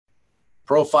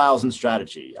Profiles and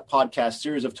Strategy, a podcast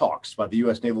series of talks by the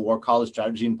U.S. Naval War College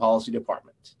Strategy and Policy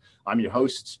Department. I'm your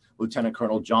host, Lieutenant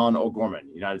Colonel John O'Gorman,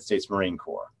 United States Marine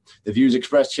Corps. The views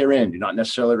expressed herein do not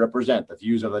necessarily represent the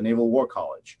views of the Naval War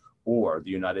College or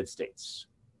the United States.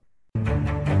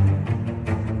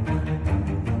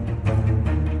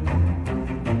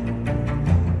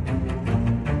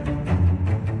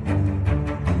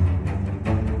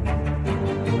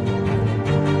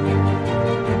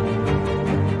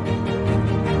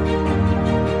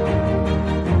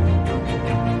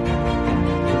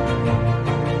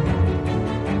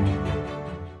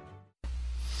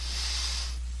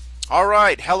 All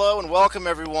right. Hello and welcome,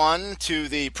 everyone, to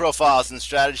the Profiles and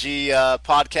Strategy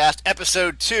podcast,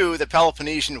 Episode 2, the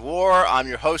Peloponnesian War. I'm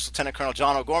your host, Lieutenant Colonel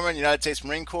John O'Gorman, United States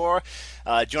Marine Corps.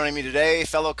 Joining me today,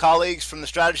 fellow colleagues from the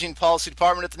Strategy and Policy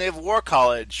Department at the Naval War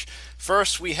College.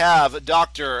 First, we have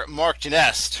Dr. Mark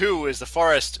Genest, who is the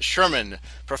Forrest Sherman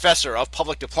Professor of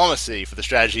Public Diplomacy for the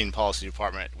Strategy and Policy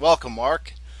Department. Welcome,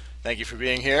 Mark. Thank you for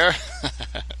being here.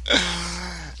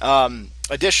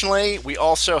 Additionally, we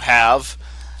also have...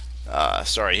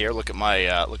 look at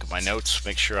my notes.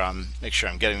 Make sure I'm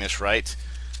getting this right.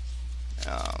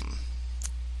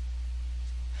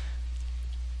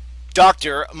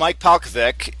 Dr. Mike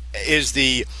Palkovic is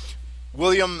the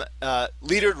William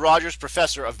Leonard Rogers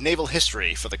Professor of Naval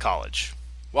History for the college.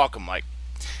 Welcome, Mike.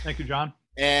 Thank you, John.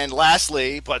 And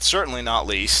lastly, but certainly not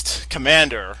least,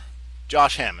 Commander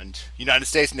Josh Hammond, United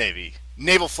States Navy,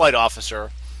 Naval Flight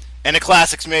Officer, and a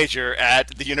classics major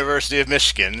at the University of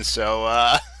Michigan.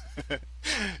 So,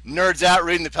 nerds out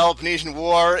reading the Peloponnesian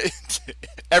War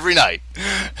every night.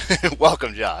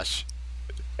 Welcome, Josh.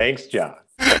 Thanks, John.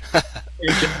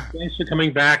 Thanks for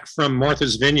coming back from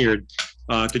Martha's Vineyard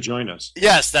to join us.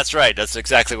 Yes, that's right. That's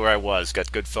exactly where I was.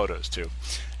 Got good photos, too.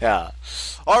 Yeah.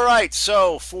 All right.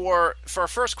 So for our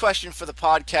first question for the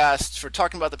podcast, for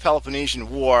talking about the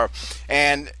Peloponnesian War,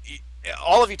 and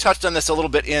all of you touched on this a little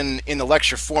bit in the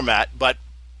lecture format, but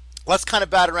let's kind of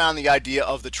bat around the idea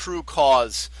of the true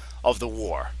cause of the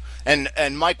war. And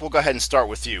Mike, we'll go ahead and start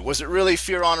with you. Was it really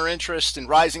fear, honor, interest, and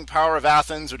rising power of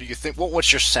Athens, or do you think,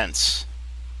 what's your sense?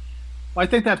 Well, I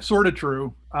think that's sort of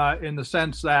true in the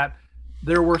sense that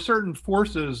there were certain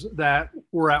forces that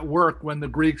were at work when the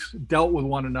Greeks dealt with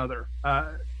one another.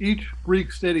 Each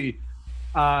Greek city,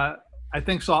 I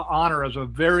think, saw honor as a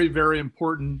very, very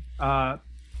important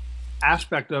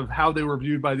aspect of how they were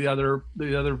viewed by the other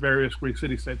various Greek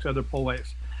city-states, other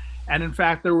polis. And in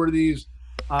fact, there were these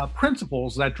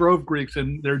principles that drove Greeks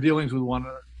in their dealings with one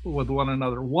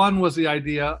another. One was the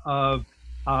idea of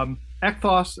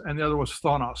ekthos, and the other was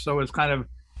thonos. So it's kind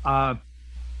of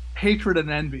hatred and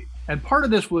envy. And part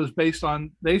of this was based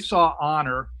on, they saw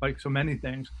honor, like so many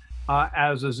things,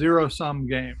 as a zero-sum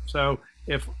game. So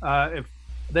if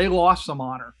they lost some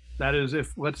honor, that is,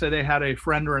 if, let's say, they had a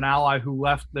friend or an ally who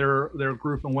left their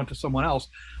group and went to someone else,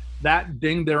 that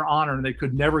dinged their honor and they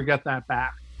could never get that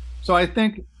back. So I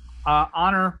think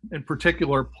honor in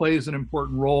particular plays an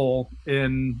important role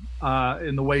in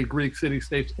the way Greek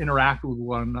city-states interact with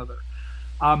one another.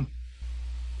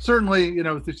 Certainly,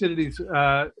 Thucydides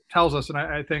tells us, and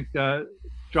I think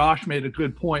Josh made a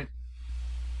good point,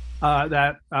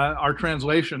 that our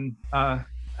translation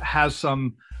has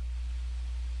some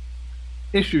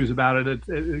issues about it.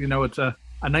 It's a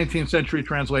 19th century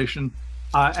translation.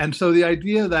 And so the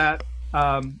idea that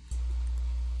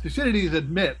Thucydides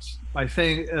admits by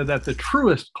saying that the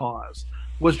truest cause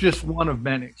was just one of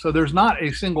many. So there's not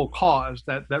a single cause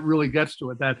that really gets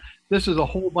to it, that this is a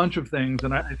whole bunch of things,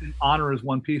 and I think honor is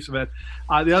one piece of it.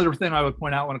 The other thing I would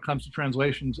point out when it comes to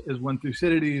translations is when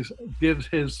Thucydides gives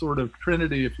his sort of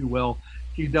trinity, if you will,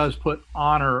 he does put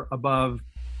honor above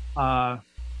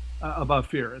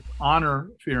fear. It's honor,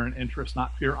 fear, and interest,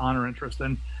 not fear, honor, interest.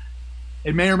 And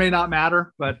it may or may not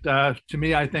matter, but to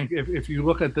me, I think if you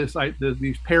look at this,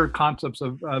 these paired concepts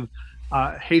of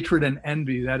hatred and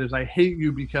envy, that is, I hate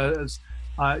you because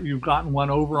you've gotten one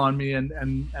over on me, and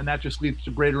that just leads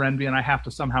to greater envy, and I have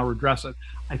to somehow redress it.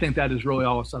 I think that is really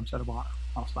all a subset of honor.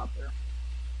 I'll stop there.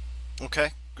 Okay,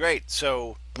 great.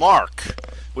 So, Mark,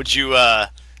 you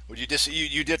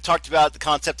did talked about the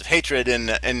concept of hatred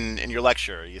in your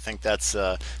lecture. You think that's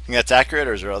accurate,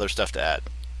 or is there other stuff to add?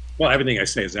 Well, everything I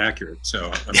say is accurate,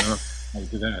 so I don't know how to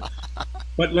do that.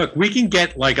 But look, we can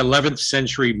get like 11th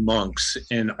century monks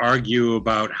and argue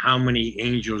about how many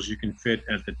angels you can fit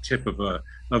at the tip of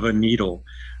a needle,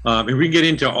 and we can get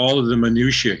into all of the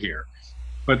minutiae here.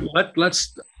 But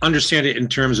let's understand it in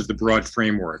terms of the broad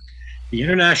framework. The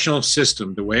international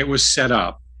system, the way it was set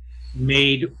up,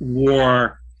 made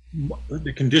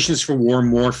the conditions for war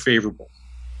more favorable.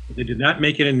 They did not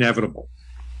make it inevitable.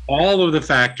 all of the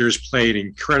factors played an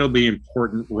incredibly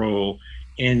important role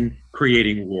in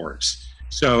creating wars.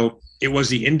 So it was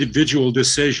the individual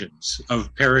decisions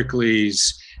of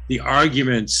Pericles, the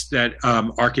arguments that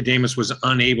Archidamus was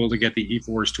unable to get the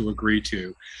ephors to agree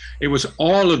to. It was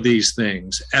all of these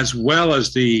things, as well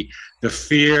as the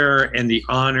fear and the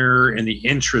honor and the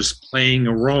interest playing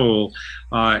a role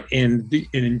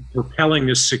in propelling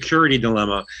this security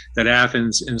dilemma that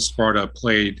Athens and Sparta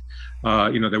played,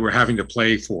 that we're having to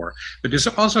play for. But there's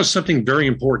also something very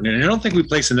important, and I don't think we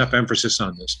place enough emphasis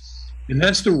on this, and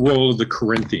that's the role of the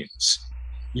Corinthians.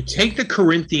 You take the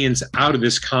Corinthians out of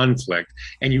this conflict,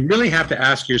 and you really have to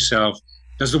ask yourself,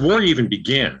 does the war even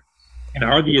begin? And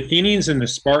are the Athenians and the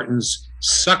Spartans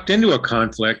sucked into a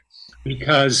conflict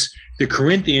because the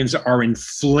Corinthians are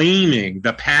inflaming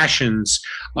the passions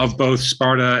of both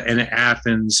Sparta and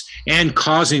Athens and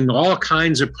causing all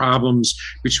kinds of problems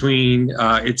between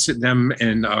them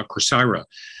and Corcyra?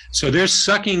 So they're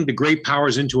sucking the great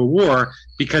powers into a war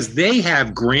because they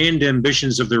have grand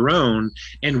ambitions of their own,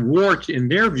 and war, in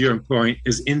their viewpoint,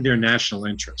 is in their national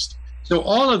interest. So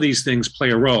all of these things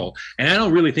play a role. And I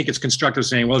don't really think it's constructive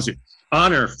saying, well, is it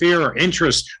honor, fear, or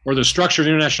interest, or the structure of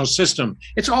the international system?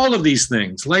 It's all of these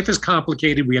things. Life is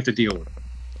complicated. We have to deal with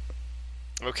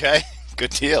it. Okay,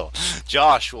 good deal.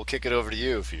 Josh, we'll kick it over to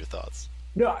you for your thoughts.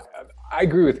 No, I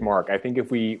agree with Mark. I think if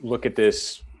we look at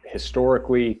this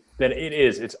historically, then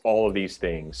it's all of these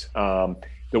things.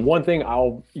 The one thing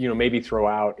I'll maybe throw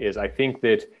out is I think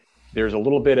that there's a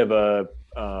little bit of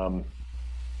a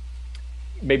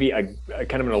maybe a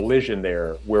kind of an elision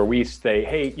there where we say,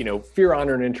 hey, fear,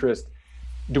 honor, and interest.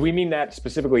 Do we mean that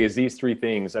specifically as these three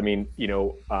things? I mean,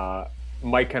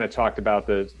 Mike kind of talked about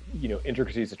the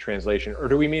intricacies of translation, or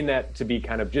do we mean that to be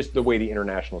kind of just the way the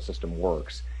international system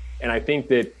works? And I think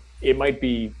that it might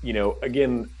be,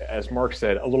 again, as Mark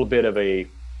said, a little bit of a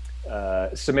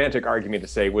semantic argument to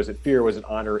say, was it fear, was it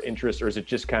honor, interest, or is it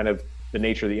just kind of the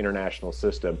nature of the international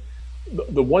system?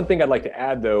 The one thing I'd like to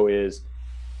add, though, is,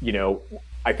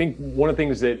 I think one of the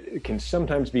things that can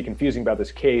sometimes be confusing about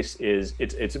this case is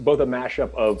it's both a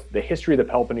mashup of the history of the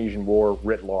Peloponnesian War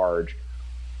writ large,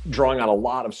 drawing on a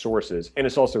lot of sources, and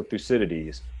it's also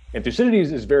Thucydides. And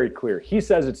Thucydides is very clear. He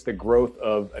says it's the growth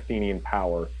of Athenian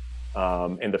power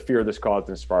and the fear this caused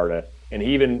in Sparta. And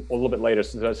he even a little bit later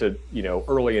said,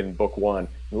 early in book one,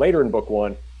 later in book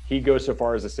one, he goes so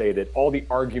far as to say that all the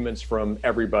arguments from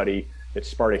everybody that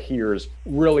Sparta hears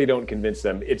really don't convince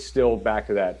them. It's still back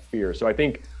to that fear. So I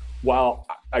think while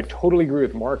I totally agree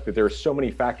with Mark that there are so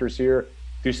many factors here,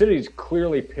 Thucydides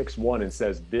clearly picks one and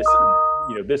says this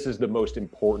is the most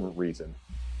important reason.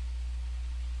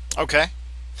 Okay.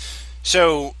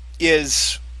 So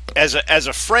as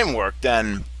a framework,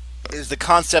 then, is the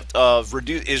concept of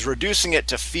reducing it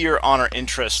to fear, honor,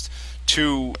 interest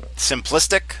too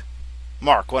simplistic?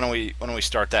 Mark, why don't we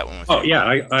start that one with you? Oh yeah,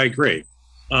 I agree.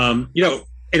 And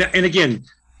again,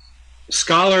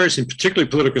 scholars and particularly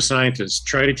political scientists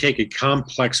try to take a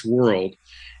complex world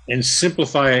and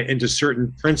simplify it into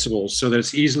certain principles so that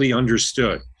it's easily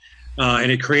understood. And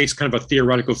it creates kind of a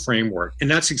theoretical framework. And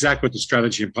that's exactly what the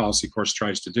strategy and policy course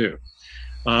tries to do.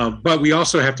 But we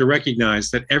also have to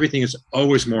recognize that everything is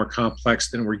always more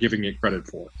complex than we're giving it credit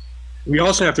for. We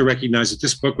also have to recognize that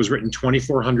this book was written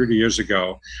 2,400 years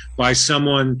ago by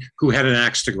someone who had an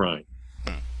axe to grind.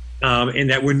 And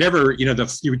that we're never,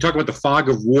 you talk about the fog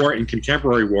of war in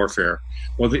contemporary warfare.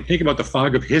 Well, think about the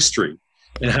fog of history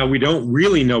and how we don't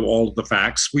really know all of the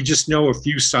facts. We just know a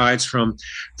few sides from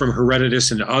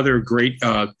Herodotus and other great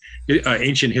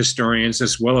ancient historians,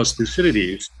 as well as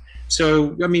Thucydides.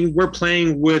 So, I mean, we're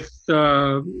playing with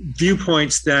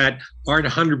viewpoints that aren't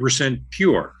 100%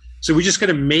 pure. So we just got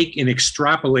to make and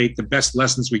extrapolate the best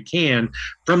lessons we can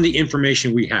from the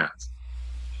information we have.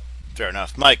 Fair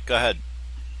enough. Mike, go ahead.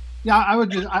 Yeah, I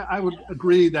would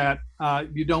agree that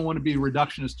you don't want to be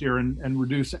reductionist here and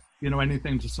reduce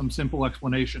anything to some simple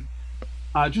explanation.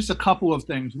 Just a couple of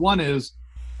things. One is,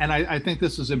 and I think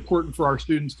this is important for our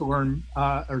students to learn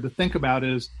or to think about,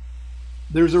 is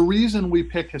there's a reason we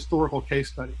pick historical case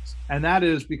studies, and that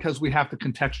is because we have to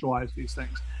contextualize these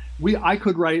things.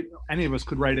 Any of us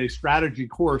could write a strategy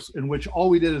course in which all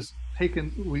we did is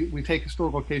we take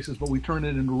historical cases, but we turn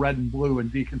it into red and blue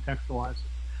and decontextualize it.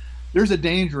 There's a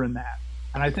danger in that.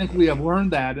 And I think we have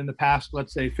learned that in the past,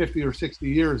 let's say 50 or 60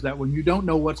 years, that when you don't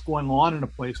know what's going on in a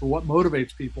place or what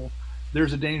motivates people,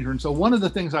 there's a danger. And so one of the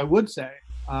things I would say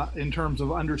in terms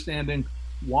of understanding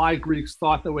why Greeks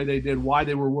thought the way they did, why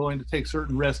they were willing to take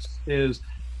certain risks, is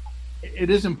it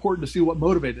is important to see what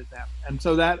motivated them. And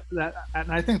so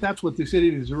and I think that's what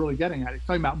Thucydides is really getting at. He's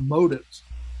talking about motives.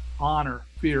 honor,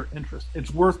 fear, interest.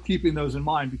 It's worth keeping those in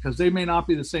mind because they may not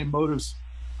be the same motives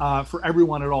for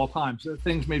everyone at all times.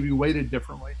 Things may be weighted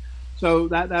differently. So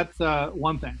that's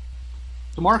one thing.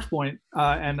 To Mark's point,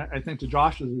 and I think to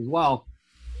Josh's as well,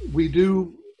 we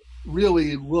do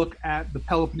really look at the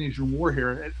Peloponnesian War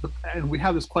here. And we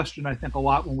have this question, I think, a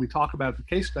lot when we talk about the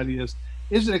case study is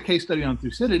it a case study on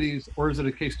Thucydides or is it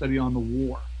a case study on the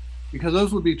war? Because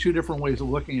those would be two different ways of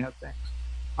looking at things.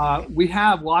 We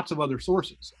have lots of other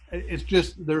sources. It's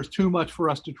just there's too much for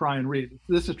us to try and read.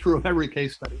 This is true of every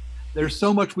case study. There's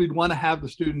so much we'd want to have the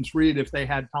students read if they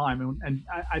had time. And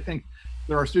I think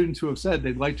there are students who have said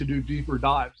they'd like to do deeper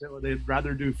dives. They'd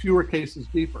rather do fewer cases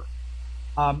deeper.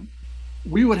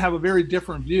 We would have a very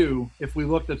different view if we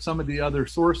looked at some of the other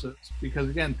sources, because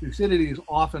again, Thucydides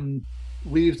often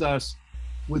leaves us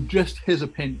with just his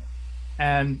opinion.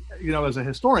 And, as a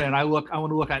historian, I want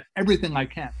to look at everything I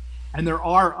can. And there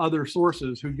are other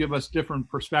sources who give us different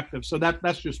perspectives. So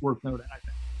that's just worth noting, I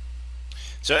think.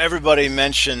 So everybody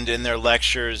mentioned in their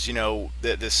lectures,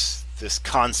 this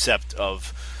concept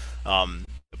of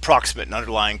approximate and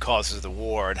underlying causes of the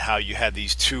war, and how you had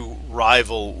these two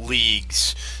rival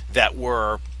leagues that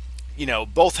were,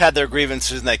 both had their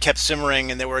grievances and they kept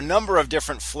simmering, and there were a number of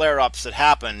different flare-ups that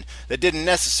happened that didn't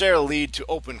necessarily lead to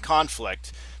open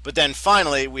conflict. But then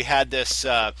finally we had this,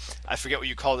 I forget what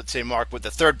you called it today, Mark, with the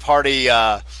third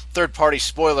party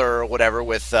spoiler or whatever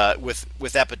with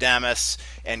Epidamus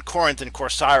and Corinth and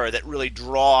Corcyra that really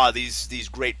draw these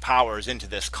great powers into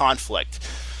this conflict.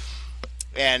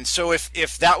 And so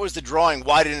if that was the drawing,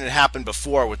 why didn't it happen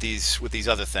before with these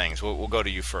other things? We'll go to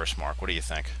you first, Mark. What do you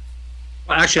think?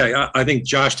 Well, actually, I think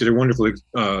Josh did a wonderful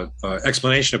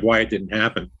explanation of why it didn't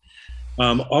happen.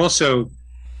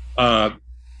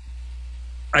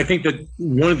 I think that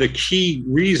one of the key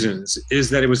reasons is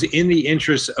that it was in the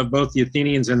interest of both the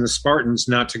Athenians and the Spartans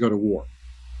not to go to war.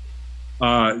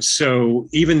 So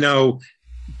even though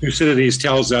Thucydides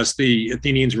tells us the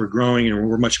Athenians were growing and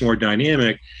were much more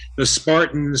dynamic, the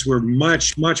Spartans were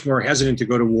much, much more hesitant to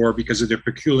go to war because of their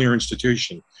peculiar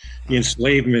institution, the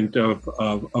enslavement of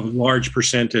a large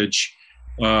percentage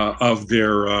of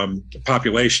their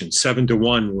population.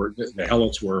 7-1 were the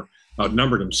Helots were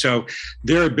outnumbered them. So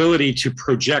their ability to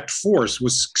project force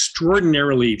was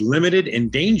extraordinarily limited and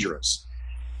dangerous.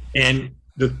 And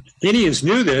the Athenians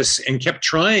knew this and kept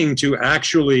trying to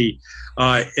actually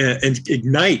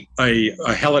ignite a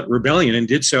Helot rebellion, and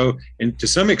did so, and to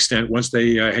some extent, once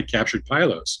they had captured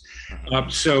Pylos.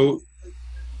 So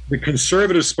the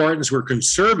conservative Spartans were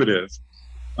conservative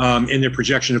in their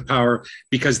projection of power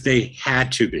because they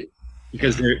had to be,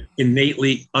 because they're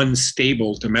innately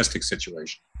unstable domestic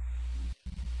situation.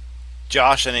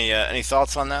 Josh, any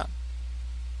thoughts on that?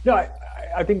 No,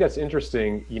 I think that's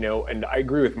interesting, and I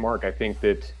agree with Mark. I think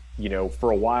that,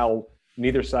 for a while,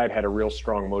 neither side had a real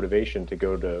strong motivation to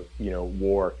go to,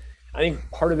 war. I think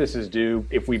part of this is due,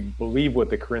 if we believe what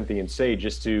the Corinthians say,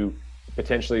 just to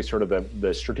potentially sort of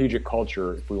the strategic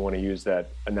culture, if we want to use that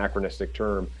anachronistic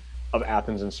term, of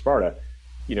Athens and Sparta.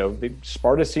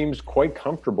 Sparta seems quite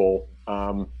comfortable,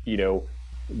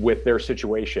 with their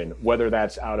situation, whether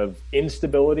that's out of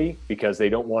instability because they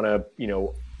don't want to,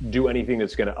 do anything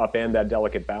that's going to upend that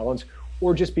delicate balance,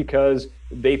 or just because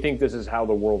they think this is how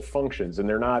the world functions and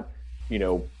they're not,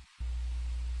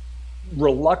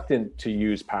 reluctant to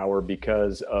use power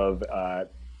because of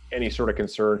any sort of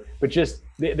concern, but just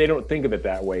they don't think of it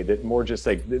that way, that more just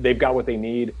like they've got what they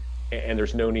need and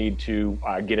there's no need to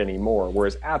get any more.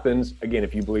 Whereas Athens, again,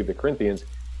 if you believe the Corinthians,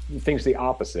 thinks the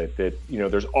opposite, that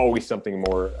there's always something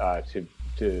more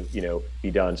to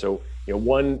be done. So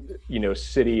one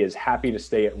city is happy to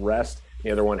stay at rest,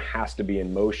 the other one has to be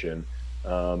in motion,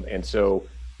 and so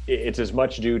it's as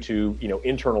much due to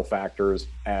internal factors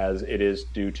as it is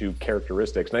due to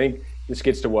characteristics. And I think this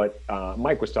gets to what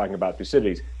Mike was talking about,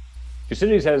 Thucydides.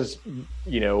 Thucydides has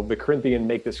the Corinthian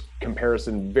make this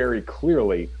comparison very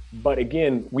clearly, but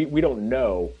again, we don't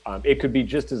know. It could be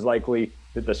just as likely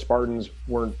that the Spartans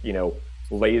weren't,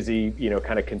 lazy,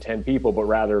 kind of content people, but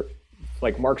rather,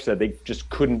 like Mark said, they just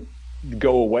couldn't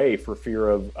go away for fear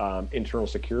of internal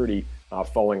security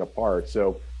falling apart.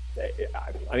 So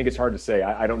I think it's hard to say.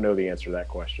 I don't know the answer to that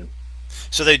question.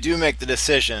 So they do make the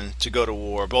decision to go to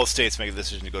war. Both states make the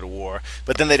decision to go to war,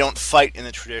 but then they don't fight in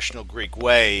the traditional Greek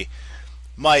way.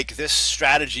 Mike, this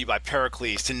strategy by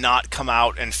Pericles to not come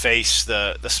out and face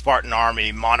the Spartan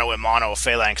army mano a mano,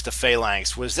 phalanx to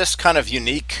phalanx, was this kind of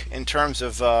unique in terms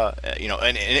of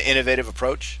an innovative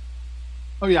approach?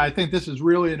 Oh yeah, I think this is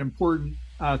really an important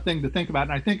thing to think about,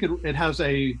 and I think it has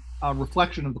a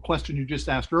reflection of the question you just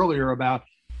asked earlier about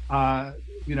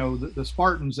the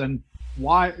Spartans and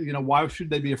why should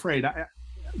they be afraid.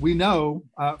 we know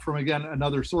from, again,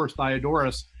 another source,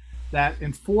 Diodorus, that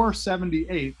in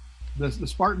 478, the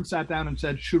Spartans sat down and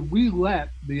said, should we let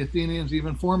the Athenians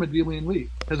even form a Delian league?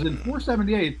 Because in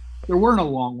 478, there were no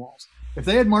long walls. If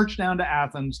they had marched down to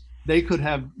Athens, they could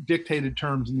have dictated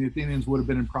terms and the Athenians would have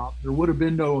been in problem. There would have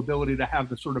been no ability to have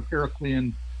the sort of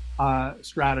Periclean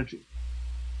strategy.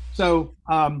 So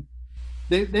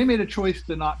they made a choice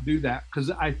to not do that,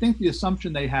 because I think the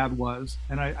assumption they had was,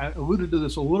 and I alluded to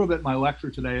this a little bit in my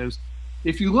lecture today, is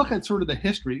if you look at sort of the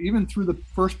history, even through the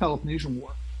First Peloponnesian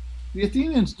War, the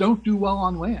Athenians don't do well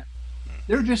on land.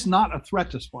 They're just not a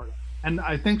threat to Sparta. And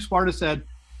I think Sparta said,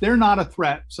 they're not a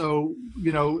threat, so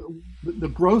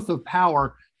the growth of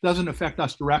power doesn't affect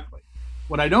us directly.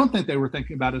 What I don't think they were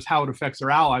thinking about is how it affects their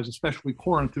allies, especially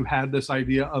Corinth, who had this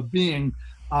idea of being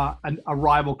a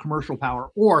rival commercial power.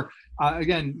 Or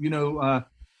again,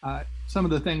 some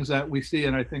of the things that we see,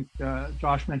 and I think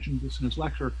Josh mentioned this in his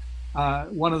lecture,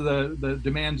 one of the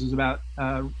demands is about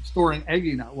storing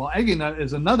Aegina. Well, Aegina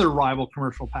is another rival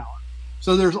commercial power.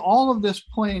 So there's all of this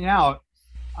playing out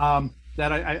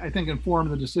that I think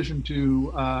informed the decision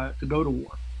to go to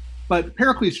war. But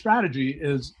Pericles' strategy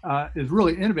is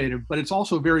really innovative, but it's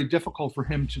also very difficult for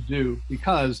him to do,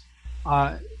 because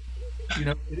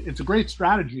it's a great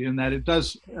strategy in that it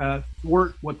does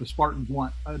thwart what the Spartans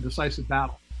want, a decisive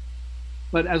battle.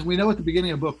 But as we know at the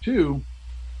beginning of book 2,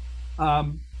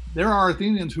 there are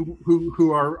Athenians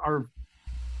who are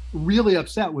really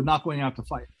upset with not going out to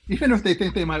fight, even if they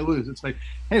think they might lose. It's like,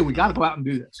 hey, we got to go out and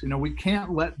do this. We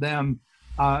can't let them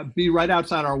be right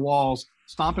outside our walls,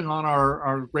 stomping on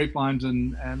our grapevines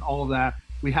and all of that.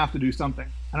 We have to do something.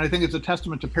 And I think it's a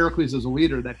testament to Pericles as a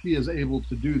leader that he is able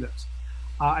to do this.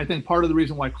 I think part of the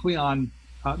reason why Cleon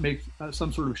makes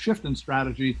some sort of shift in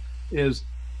strategy is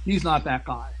he's not that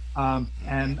guy.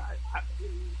 And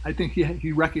I think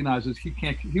he recognizes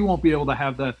he won't be able to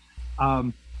have the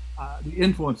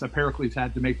influence that Pericles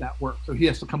had to make that work. So he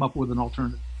has to come up with an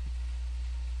alternative.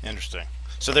 Interesting.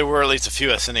 So there were at least a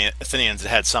few Athenians that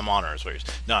had some honors.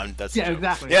 That's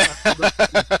exactly. Yeah.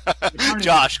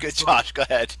 Josh, go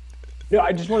ahead. No,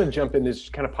 I just want to jump in. This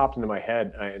kind of popped into my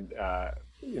head, and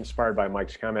inspired by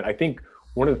Mike's comment. I think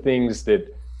one of the things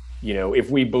that, if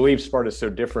we believe Sparta is so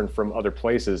different from other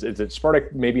places, is that Sparta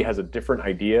maybe has a different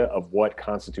idea of what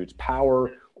constitutes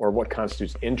power or what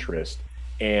constitutes interest.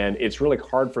 And it's really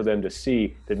hard for them to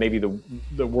see that maybe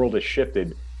the world has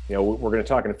shifted. We're going to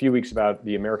talk in a few weeks about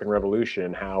the American Revolution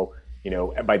and how,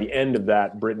 by the end of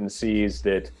that, Britain sees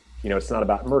that, it's not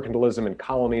about mercantilism and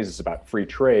colonies, it's about free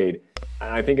trade.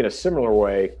 And I think in a similar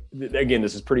way, again,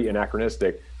 this is pretty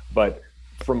anachronistic, but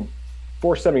from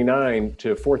 479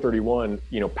 to 431,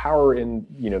 power in,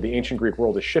 the ancient Greek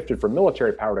world has shifted from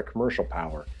military power to commercial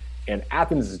power. And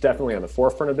Athens is definitely on the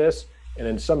forefront of this. And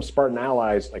then some Spartan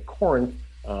allies like Corinth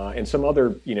and some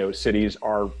other, cities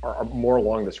are more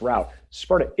along this route.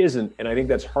 Sparta isn't. And I think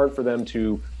that's hard for them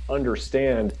to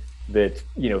understand that,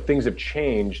 things have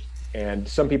changed. And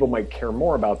some people might care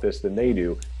more about this than they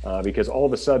do, because all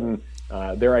of a sudden,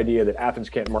 their idea that Athens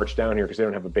can't march down here because they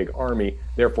don't have a big army,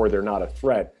 therefore they're not a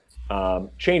threat,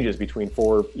 changes between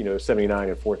 479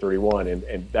 and 431,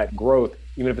 and that growth,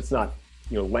 even if it's not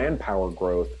land power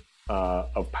growth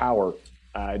of power,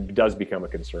 does become a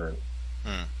concern.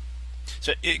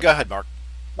 So go ahead, Mark.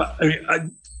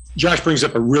 Josh brings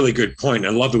up a really good point. I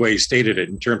love the way he stated it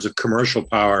in terms of commercial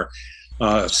power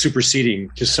superseding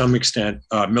to some extent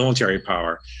military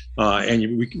power.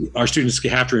 Our students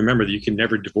have to remember that you can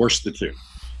never divorce the two,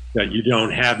 that you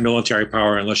don't have military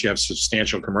power unless you have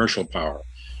substantial commercial power.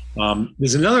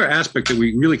 There's another aspect that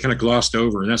we really kind of glossed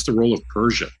over, and that's the role of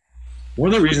Persia. One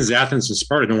of the reasons Athens and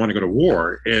Sparta don't want to go to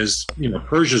war is,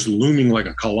 Persia's looming like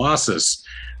a colossus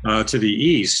to the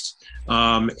east.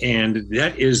 And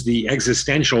that is the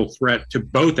existential threat to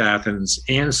both Athens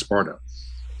and Sparta.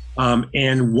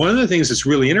 And one of the things that's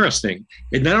really interesting,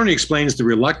 it not only explains the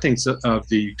reluctance of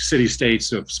the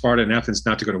city-states of Sparta and Athens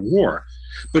not to go to war,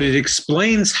 but it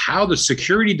explains how the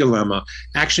security dilemma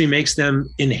actually makes them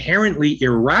inherently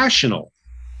irrational,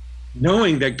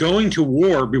 knowing that going to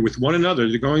war with one another,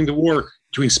 going to war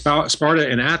between Sparta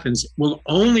and Athens will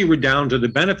only redound to the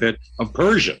benefit of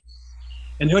Persia.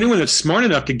 And the only one that's smart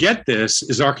enough to get this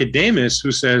is Archidamus,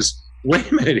 who says,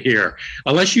 wait a minute here,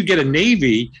 unless you get a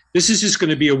navy, this is just going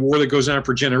to be a war that goes on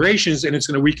for generations, and it's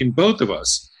going to weaken both of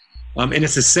us. And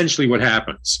it's essentially what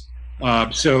happens.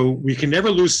 So we can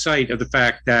never lose sight of the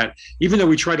fact that even though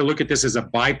we try to look at this as a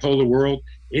bipolar world,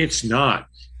 it's not.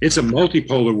 It's a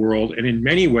multipolar world, and in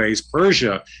many ways,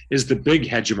 Persia is the big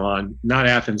hegemon, not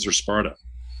Athens or Sparta.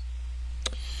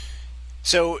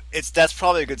 So that's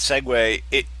probably a good segue.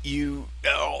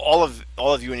 All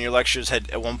of you in your lectures had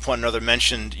at one point or another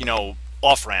mentioned,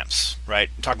 off ramps, right?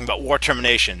 Talking about war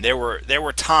termination. There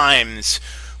were times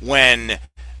when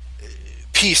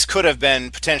peace could have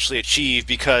been potentially achieved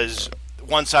because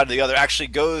one side or the other actually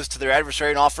goes to their adversary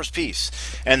and offers peace.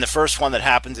 And the first one that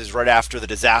happens is right after the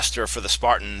disaster for the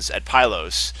Spartans at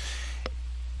Pylos,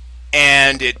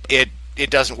 and it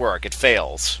doesn't work. It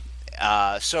fails.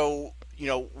 So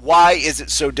why is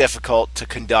it so difficult to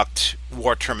conduct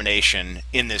war termination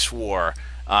in this war?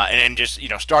 And just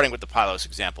starting with the Pylos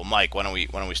example, Mike, why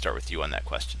don't we start with you on that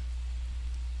question?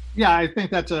 Yeah, I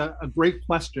think that's a great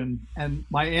question, and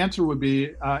my answer would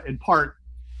be in part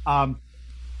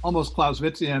almost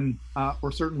Clausewitzian,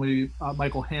 or certainly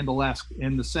Michael Handel-esque,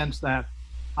 in the sense that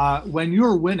when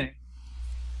you're winning,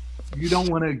 you don't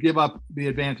want to give up the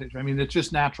advantage. I mean, it's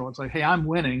just natural. It's like, hey, I'm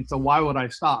winning, so why would I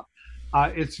stop?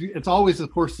 It's always,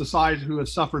 of course, the side who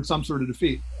has suffered some sort of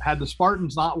defeat. Had the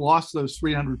Spartans not lost those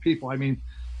 300 people, I mean,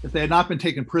 if they had not been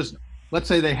taken prisoner, let's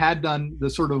say they had done the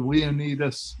sort of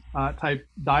Leonidas type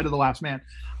die to the last man,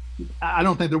 I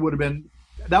don't think that would have been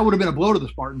a blow to the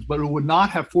Spartans, but it would not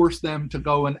have forced them to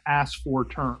go and ask for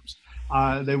terms.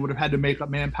 They would have had to make up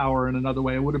manpower in another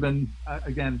way. It would have been,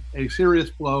 again, a serious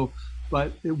blow,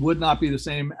 but it would not be the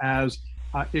same as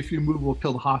if you move, we'll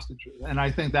kill the hostages. And I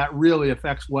think that really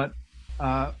affects what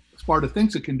Sparta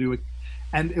thinks it can do.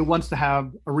 And it wants to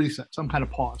have a reset, some kind of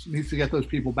pause. It needs to get those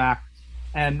people back.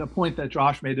 And the point that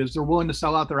Josh made is they're willing to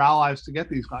sell out their allies to get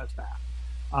these guys back.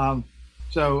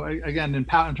 So again, in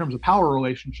terms of power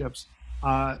relationships,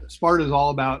 Sparta is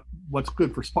all about what's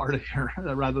good for Sparta here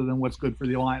rather than what's good for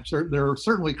the alliance. They're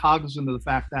certainly cognizant of the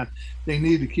fact that they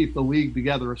need to keep the league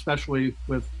together, especially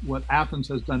with what Athens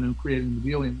has done in creating the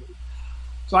Delian League.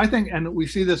 So I think, and we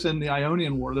see this in the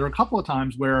Ionian War, there are a couple of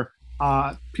times where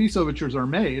peace overtures are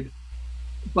made,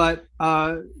 but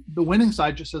the winning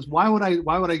side just says, why would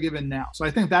I give in now? So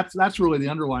I think that's really the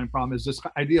underlying problem, is this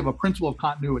idea of a principle of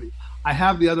continuity. I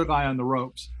have the other guy on the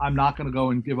ropes. I'm not going to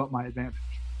go and give up my advantage.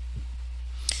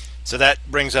 So that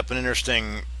brings up an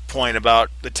interesting point about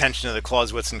the tension of the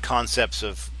Clausewitzian concepts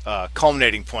of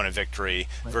culminating point of victory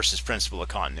versus principle of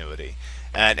continuity,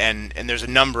 and there's a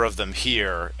number of them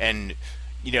here. And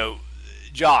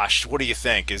Josh, what do you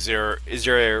think? Is there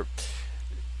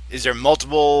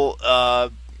multiple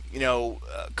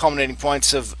culminating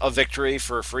points of victory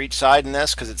for each side in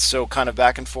this, because it's so kind of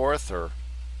back and forth? Or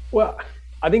well,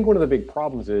 I think one of the big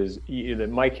problems is that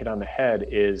Mike hit on the head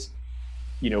is,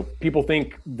 people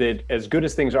think that as good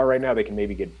as things are right now, they can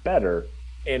maybe get better.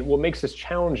 And what makes this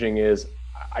challenging is,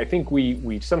 I think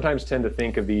we sometimes tend to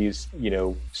think of these,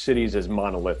 cities as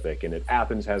monolithic, and that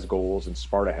Athens has goals and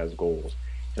Sparta has goals.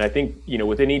 And I think,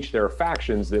 within each there are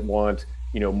factions that want,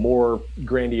 more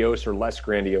grandiose or less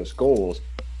grandiose goals.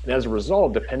 And as a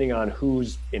result, depending on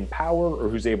who's in power or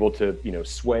who's able to,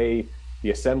 sway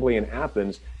the assembly in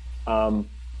Athens,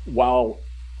 while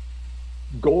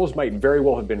goals might very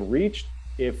well have been reached,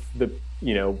 if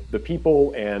the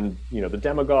people and the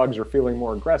demagogues are feeling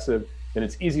more aggressive, then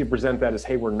it's easy to present that as,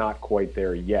 hey, we're not quite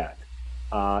there yet.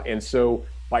 And so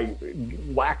by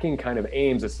lacking kind of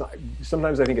aims, it's not,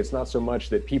 sometimes I think it's not so much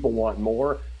that people want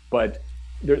more, but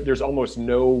there's almost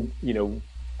no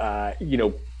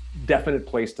definite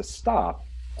place to stop.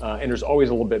 And there's always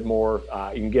a little bit more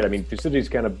you can get. I mean, Thucydides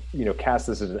kind of cast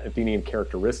this as an Athenian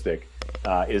characteristic,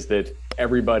 is that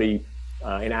everybody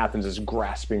in Athens is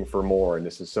grasping for more, and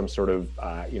this is some sort of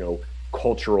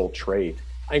cultural trait.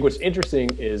 I think what's interesting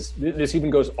is this even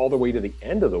goes all the way to the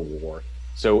end of the war.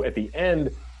 So at the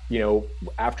end,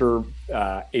 after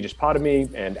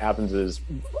Aegispotami and Athens is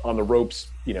on the ropes,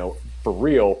 for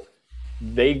real,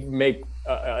 they make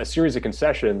a series of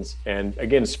concessions, and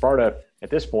again, Sparta at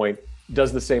this point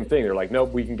does the same thing. They're like,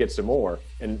 nope, we can get some more,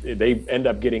 and they end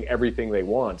up getting everything they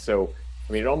want. So,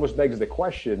 I mean, it almost begs the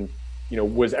question,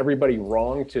 was everybody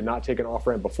wrong to not take an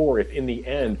off-ramp before, if in the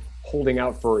end holding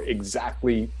out for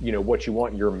exactly what you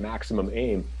want, your maximum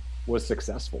aim, was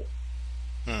successful?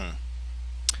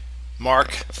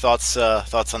 Mark, thoughts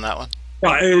on that one?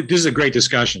 Well, this is a great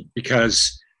discussion,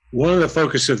 because one of the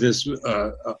focus of this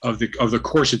of the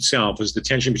course itself is the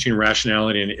tension between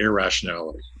rationality and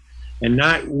irrationality, and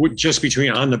not just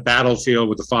between on the battlefield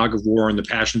with the fog of war and the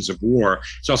passions of war.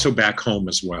 It's also back home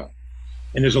as well.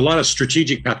 And there's a lot of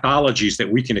strategic pathologies that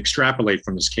we can extrapolate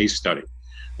from this case study.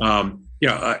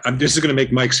 This is going to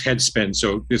make Mike's head spin,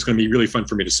 so it's going to be really fun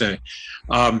for me to say.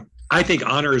 I think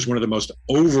honor is one of the most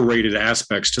overrated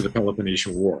aspects to the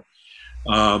Peloponnesian War.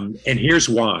 And here's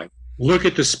why. Look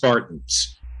at the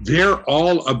Spartans. They're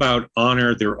all about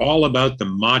honor. They're all about the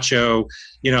macho,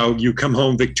 you come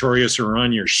home victorious or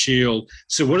on your shield.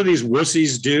 So what do these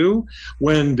wussies do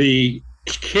when the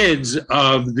kids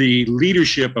of the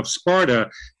leadership of Sparta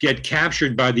get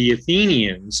captured by the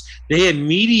Athenians? They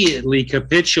immediately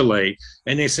capitulate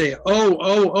and they say,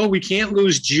 oh, we can't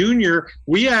lose Junior.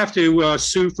 We have to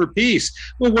sue for peace.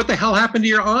 Well, what the hell happened to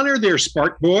your honor there,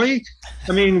 Spart boy?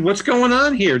 I mean, what's going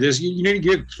on here?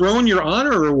 You're throwing your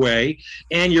honor away,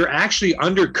 and you're actually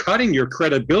undercutting your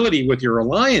credibility with your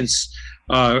alliance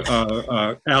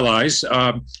allies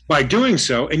by doing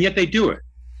so, and yet they do it.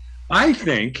 I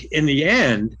think in the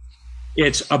end,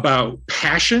 it's about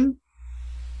passion.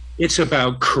 It's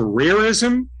about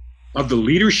careerism of the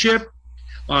leadership.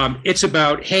 It's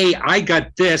about, hey, I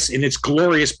got this and it's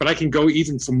glorious, but I can go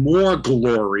even for more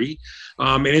glory.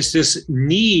 And it's this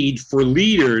need for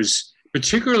leaders,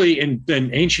 particularly in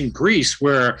ancient Greece,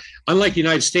 where unlike the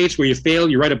United States, where you fail,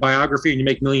 you write a biography and you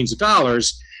make millions of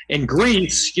dollars. In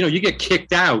Greece, you get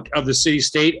kicked out of the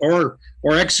city-state or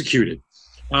executed.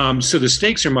 So the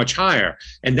stakes are much higher.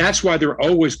 And that's why they're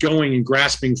always going and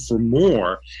grasping for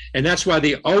more. And that's why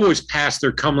they always pass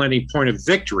their come-any point of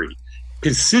victory,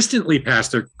 consistently pass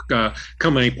their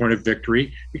come-any point of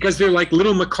victory, because they're like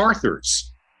little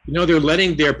MacArthurs. They're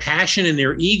letting their passion and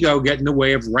their ego get in the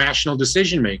way of rational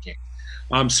decision-making.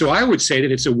 So I would say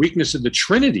that it's a weakness of the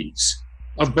trinities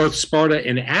of both Sparta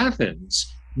and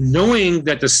Athens, knowing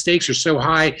that the stakes are so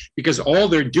high because all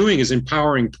they're doing is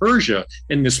empowering Persia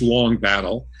in this long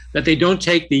battle, that they don't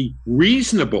take the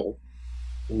reasonable,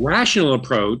 rational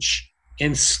approach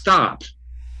and stop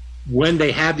when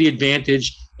they have the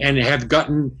advantage and have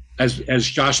gotten, as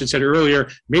Josh had said earlier,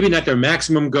 maybe not their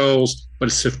maximum goals,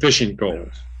 but sufficient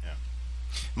goals. Yeah.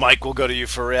 Mike, we'll go to you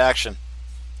for a reaction.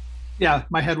 Yeah,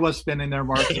 my head was spinning there,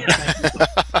 Mark. So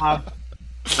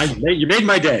thank you. You made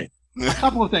my day. A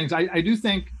couple of things. I do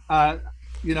think,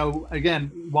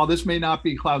 again, while this may not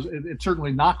be it's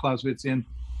certainly not Clausewitzian.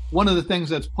 One of the things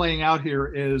that's playing out here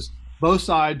is both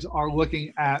sides are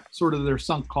looking at sort of their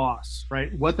sunk costs,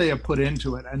 right? What they have put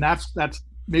into it. And that's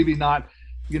maybe not,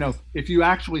 if you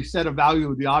actually set a value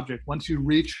of the object, once you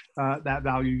reach that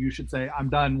value, you should say, I'm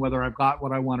done, whether I've got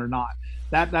what I want or not.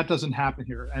 That doesn't happen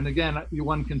here. And again,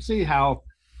 one can see how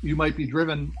you might be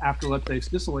driven after, let's say,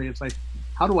 Sicily. It's like,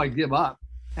 how do I give up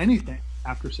anything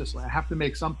after Sicily? I have to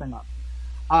make something up.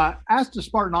 As to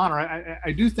Spartan honor,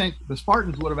 I do think the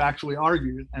Spartans would have actually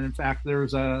argued, and in fact,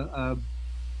 there's a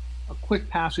quick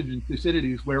passage in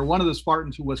Thucydides where one of the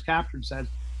Spartans who was captured said,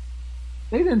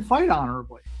 they didn't fight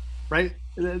honorably, right?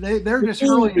 They're just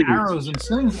hurling arrows and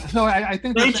slings. So I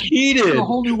think they cheated. A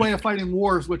whole new way of fighting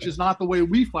wars, which is not the way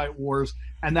we fight wars,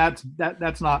 and that's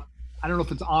not. I don't know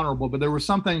if it's honorable, but there was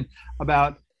something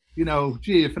about,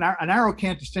 if an arrow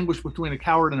can't distinguish between a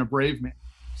coward and a brave man.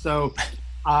 So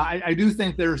I do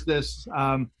think there's this.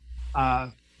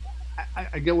 I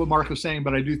get what Mark was saying,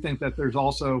 but I do think that there's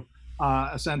also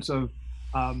a sense of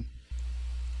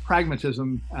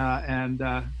pragmatism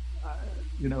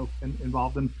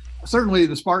involved. And certainly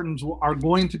the Spartans are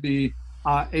going to be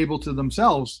able to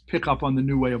themselves pick up on the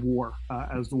new way of war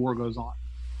as the war goes on.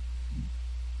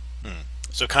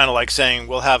 So kind of like saying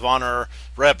we'll have honor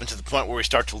right up until the point where we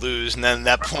start to lose, and then at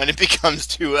that point it becomes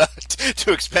too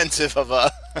expensive of a.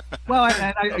 Well,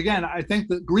 I think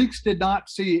the Greeks did not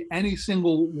see any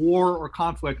single war or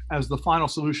conflict as the final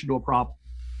solution to a problem,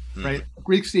 right?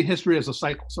 Greeks see history as a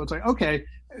cycle. So it's like, okay,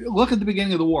 look at the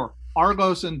beginning of the war.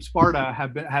 Argos and Sparta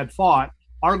had fought.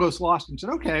 Argos lost and said,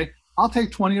 okay, I'll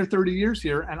take 20 or 30 years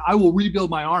here, and I will rebuild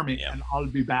my army, and I'll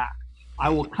be back. I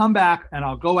will come back, and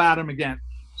I'll go at them again.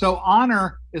 So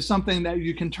honor is something that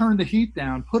you can turn the heat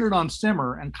down, put it on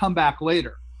simmer, and come back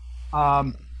later.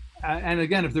 And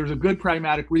again, if there's a good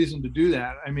pragmatic reason to do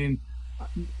that, I mean,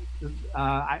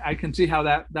 I can see how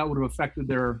that would have affected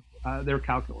their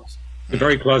calculus. A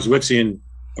very Clausewitzian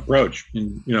approach.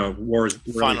 Wars.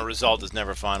 Final result is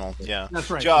never final. Yeah, that's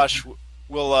right. Josh,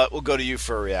 we'll go to you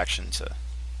for a reaction to.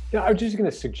 Yeah, I was just going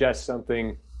to suggest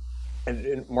something,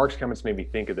 and Mark's comments made me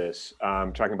think of this.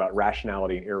 Talking about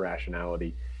rationality and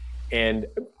irrationality. And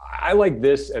I like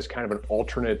this as kind of an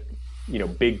alternate,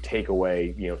 big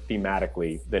takeaway,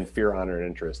 thematically than fear, honor, and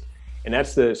interest. And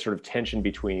that's the sort of tension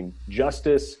between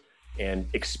justice and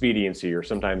expediency, or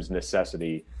sometimes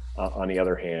necessity, on the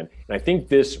other hand. And I think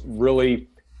this really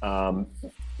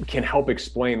can help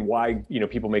explain why,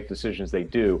 people make decisions they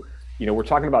do. We're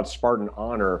talking about Spartan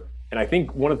honor. And I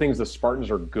think one of the things the Spartans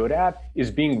are good at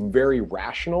is being very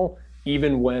rational,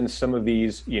 even when some of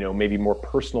these, maybe more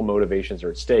personal motivations are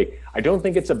at stake. I don't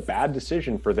think it's a bad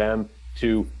decision for them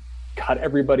to cut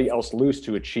everybody else loose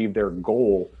to achieve their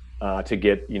goal to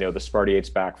get, the Spartiates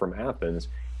back from Athens.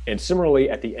 And similarly,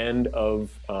 at the end of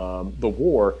the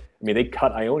war, they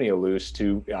cut Ionia loose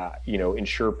to,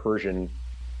 ensure Persian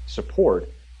support.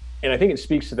 And I think it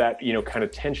speaks to that, kind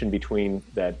of tension between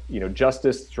that,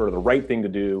 justice, sort of the right thing to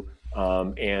do,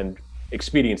 and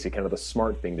expediency, kind of the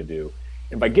smart thing to do.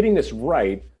 And by getting this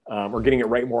right, or getting it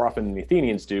right more often than the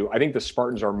Athenians do, I think the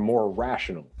Spartans are more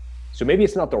rational. So maybe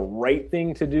it's not the right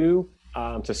thing to do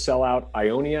to sell out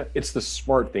Ionia. It's the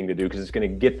smart thing to do because it's going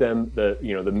to get them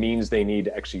the means they need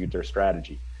to execute their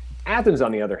strategy. Athens,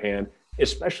 on the other hand,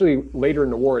 especially later in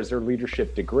the war, as their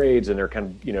leadership degrades and their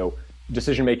kind of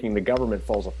decision making in the government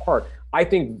falls apart, I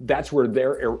think that's where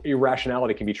their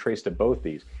irrationality can be traced to both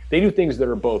these. They do things that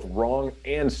are both wrong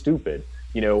and stupid.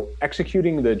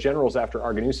 Executing the generals after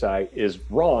Arginusae is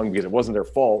wrong because it wasn't their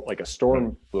fault, like a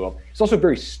storm blew up. It's also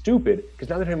very stupid because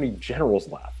now they don't have any generals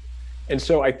left. And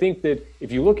so I think that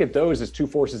if you look at those as two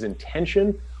forces in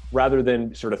tension, rather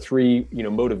than sort of three,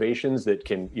 motivations that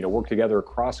can, work together or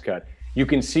crosscut, you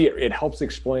can see it helps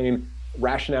explain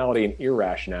rationality and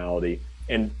irrationality.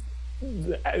 And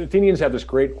the Athenians have this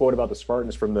great quote about the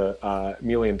Spartans from the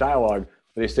Melian dialogue.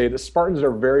 They say the Spartans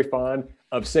are very fond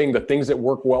of saying the things that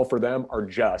work well for them are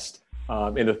just,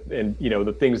 and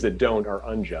the things that don't are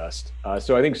unjust.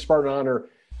 So I think Spartan honor,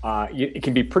 it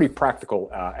can be pretty practical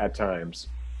at times.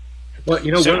 Well,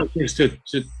 one of the things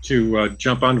to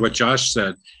jump on what Josh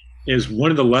said is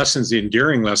one of the lessons, the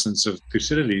enduring lessons of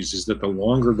Thucydides, is that the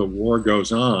longer the war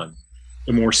goes on,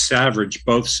 the more savage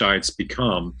both sides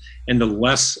become, and the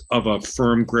less of a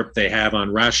firm grip they have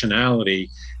on rationality,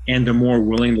 and the more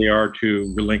willing they are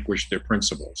to relinquish their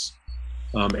principles.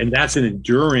 And that's an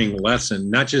enduring lesson,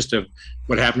 not just of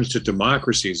what happens to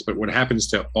democracies, but what happens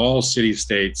to all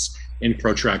city-states in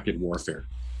protracted warfare.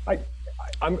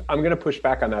 I'm going to push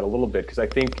back on that a little bit because I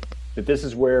think that this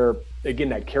is where, again,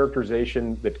 that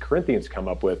characterization that Corinthians come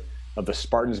up with of the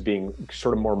Spartans being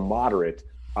sort of more moderate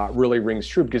really rings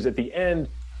true, because at the end,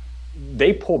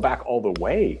 they pull back all the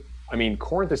way.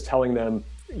 Corinth is telling them,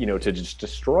 to just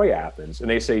destroy Athens. And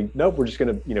they say, nope, we're just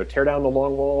going to, tear down the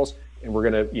long walls and we're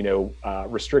going to,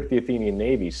 restrict the Athenian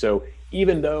navy. So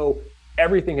even though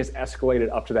everything has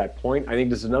escalated up to that point, I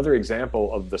think this is another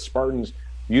example of the Spartans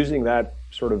using that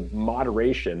sort of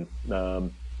moderation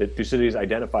that Thucydides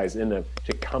identifies in them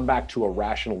to come back to a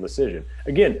rational decision.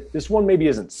 Again, this one maybe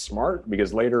isn't smart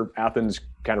because later Athens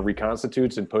kind of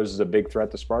reconstitutes and poses a big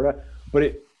threat to Sparta,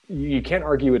 but you can't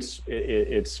argue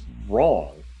it's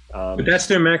wrong. But that's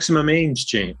their maximum aims,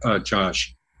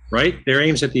 Josh, right? Their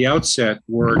aims at the outset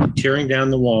were tearing down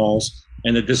the walls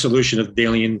and the dissolution of the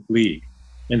Delian League.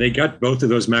 And they got both of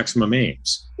those maximum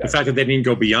aims. The fact that they didn't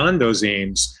go beyond those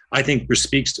aims, I think,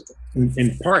 speaks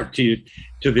in part to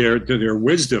their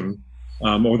wisdom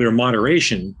or their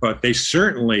moderation. But they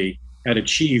certainly had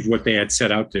achieved what they had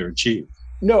set out to achieve.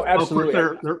 No, absolutely.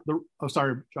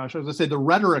 Sorry, Josh. I was going to say the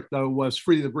rhetoric, though, was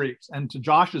free the Greeks. And to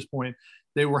Josh's point,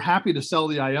 they were happy to sell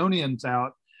the Ionians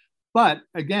out. But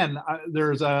again,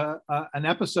 there's an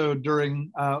episode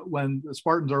during when the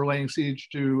Spartans are laying siege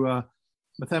to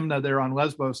Methymna there on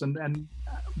Lesbos, and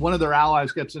one of their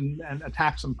allies gets in and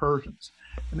attacks some Persians.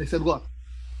 And they said, look,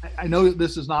 I know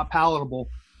this is not palatable,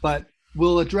 but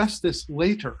we'll address this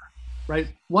later, right?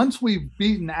 Once we've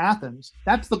beaten Athens,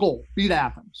 that's the goal, beat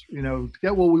Athens, to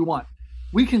get what we want.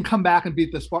 We can come back and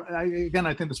beat the Spartans. Again,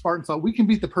 I think the Spartans thought we can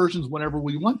beat the Persians whenever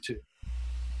we want to.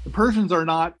 The Persians are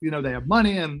not, they have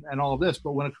money and all of this,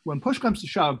 but when push comes to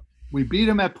shove, we beat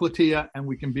them at Plataea and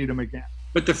we can beat them again.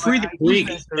 But the free the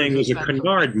Greeks thing was a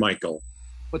canard, Michael.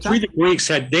 Free the Greeks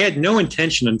had no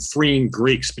intention on freeing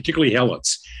Greeks, particularly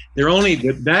Helots.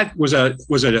 That was a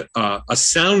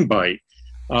soundbite,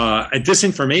 a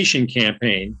disinformation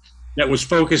campaign that was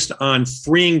focused on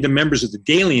freeing the members of the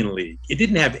Delian League. It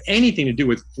didn't have anything to do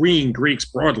with freeing Greeks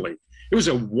broadly. It was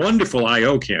a wonderful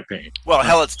I.O. campaign. Well,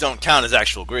 Helots don't count as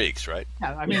actual Greeks, right?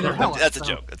 Yeah, they're Helots. That's a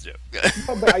joke. That's a joke.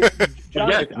 No, but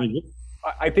John,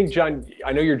 I think, John,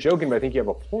 I know you're joking, but I think you have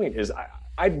a point.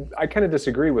 I kind of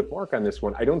disagree with Mark on this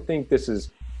one. I think this is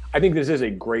a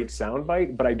great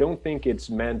soundbite, but I don't think it's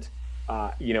meant,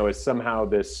 as somehow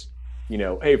this,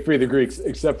 hey, free the Greeks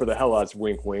except for the Helots,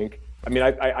 wink, wink.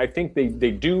 I think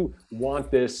they do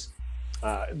want this,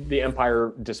 the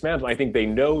empire dismantled. I think they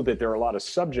know that there are a lot of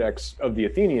subjects of the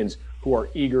Athenians who are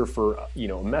eager for,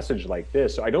 a message like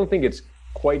this. So I don't think it's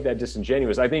quite that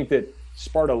disingenuous. I think that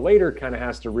Sparta later kind of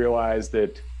has to realize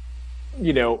that,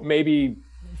 maybe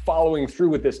following through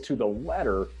with this to the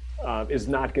letter is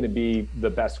not going to be the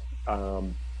best,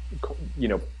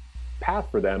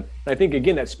 path for them. And I think,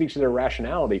 again, that speaks to their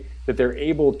rationality, that they're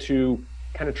able to,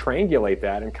 kind of triangulate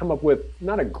that and come up with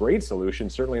not a great solution,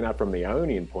 certainly not from the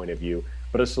Ionian point of view,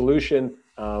 but a solution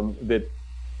that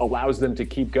allows them to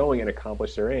keep going and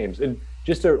accomplish their aims. And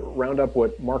just to round up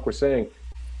what Mark was saying,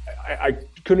 I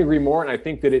couldn't agree more. And I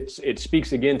think that it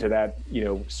speaks again to that,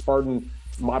 Spartan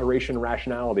moderation and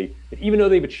rationality, that even though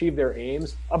they've achieved their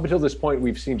aims, up until this point,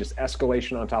 we've seen just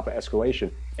escalation on top of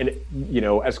escalation. And,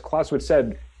 as Clausewitz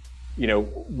said,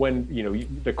 when,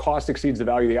 the cost exceeds the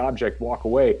value of the object, walk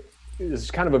away. This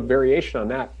is kind of a variation on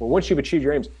that. But once you've achieved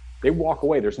your aims, they walk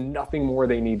away. There's nothing more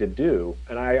they need to do.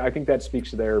 And I think that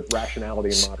speaks to their rationality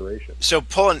and moderation. So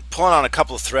pulling on a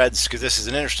couple of threads, because this is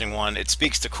an interesting one, it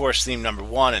speaks to course theme number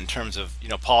one in terms of,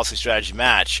 policy, strategy,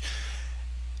 match.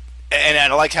 And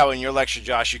I like how in your lecture,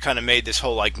 Josh, you kind of made this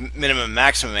whole like minimum,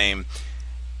 maximum aim.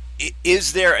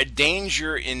 Is there a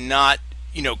danger in not,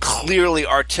 clearly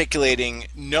articulating,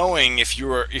 knowing if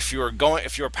your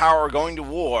power are going to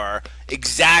war,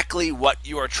 exactly what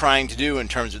you are trying to do in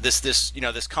terms of this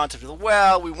concept of,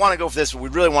 well, we want to go for this, but we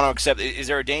really want to accept. Is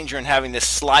there a danger in having this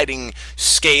sliding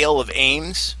scale of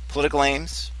aims, political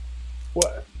aims?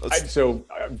 Well,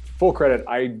 full credit,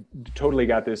 I totally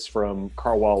got this from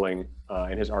Carl Walling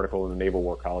in his article in the Naval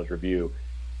War College Review,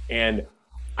 and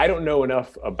I don't know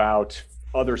enough about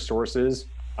other sources.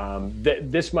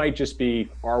 This might just be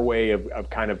our way of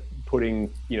kind of putting,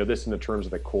 this in the terms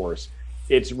of the course.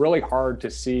 It's really hard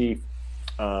to see,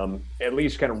 at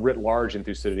least kind of writ large in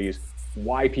Thucydides,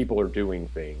 why people are doing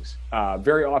things.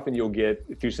 Very often you'll get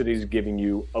Thucydides giving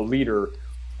you a leader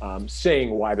saying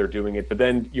why they're doing it, but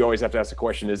then you always have to ask the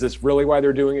question, is this really why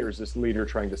they're doing it, or is this leader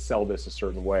trying to sell this a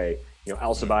certain way?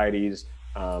 Alcibiades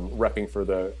repping for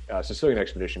the Sicilian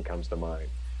expedition comes to mind.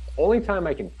 Only time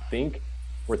I can think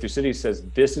where Thucydides says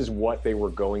this is what they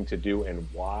were going to do and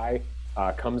why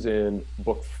comes in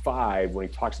book 5 when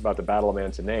he talks about the Battle of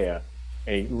Mantinea,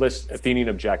 and he lists Athenian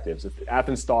objectives.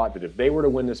 Athens thought that if they were to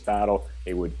win this battle,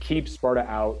 they would keep Sparta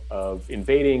out of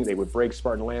invading, they would break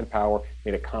Spartan land power,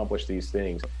 and accomplish these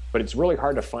things. But it's really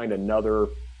hard to find another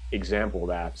example of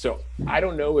that. So I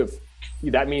don't know if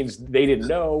that means they didn't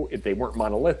know, if they weren't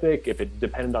monolithic, if it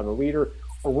depended on the leader,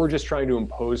 or we're just trying to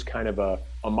impose kind of a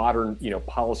modern,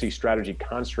 policy strategy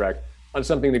construct on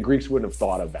something the Greeks wouldn't have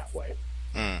thought of that way.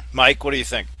 Mike, what do you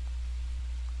think?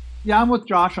 Yeah, I'm with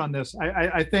Josh on this.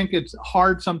 I think it's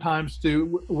hard sometimes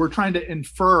we're trying to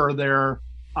infer their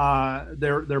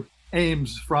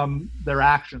aims from their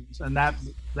actions, and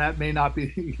that may not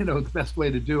be, the best way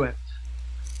to do it.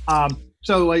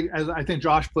 So, like as I think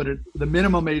Josh put it, the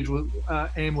minimum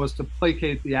aim was to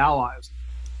placate the Allies.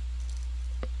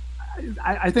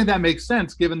 I think that makes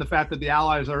sense given the fact that the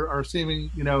Allies are seeming,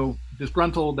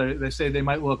 disgruntled. They say they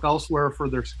might look elsewhere for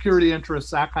their security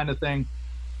interests, that kind of thing.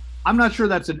 I'm not sure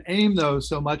that's an aim, though,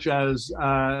 so much as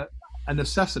a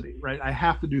necessity, right? I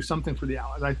have to do something for the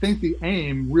Allies. I think the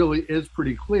aim really is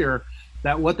pretty clear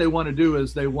that what they want to do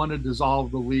is they want to dissolve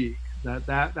the League.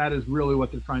 That is really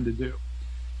what they're trying to do.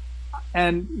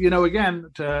 And,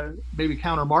 again, to maybe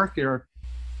counter Mark here,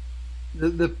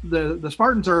 the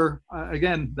Spartans are,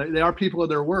 again, they are people of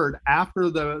their word. After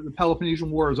the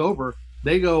Peloponnesian War is over,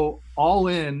 they go all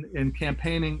in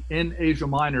campaigning in Asia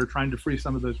Minor, trying to free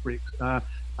some of those Greeks.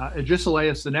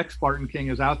 Agesilaus, the next Spartan king,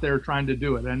 is out there trying to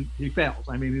do it, and he fails.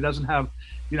 I mean, he doesn't have,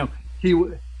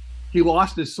 he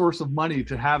lost his source of money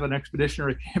to have an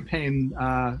expeditionary campaign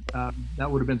that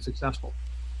would have been successful.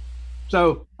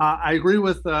 So I agree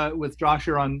with Josh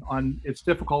here on it's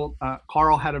difficult.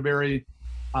 Carl had a very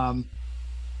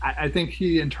I think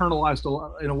he internalized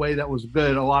in a way that was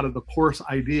good a lot of the course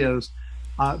ideas,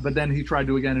 but then he tried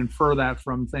to again infer that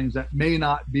from things that may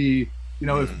not be,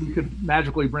 if we could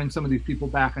magically bring some of these people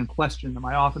back and question them.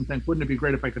 I often think, wouldn't it be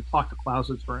great if I could talk to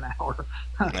Clausewitz for an hour?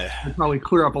 It'd probably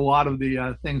clear up a lot of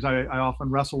the things I often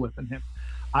wrestle with in him.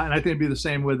 And I think it'd be the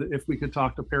same if we could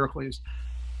talk to Pericles.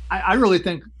 I really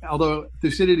think, although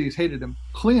Thucydides hated him,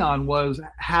 Cleon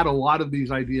had a lot of these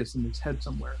ideas in his head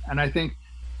somewhere. And I think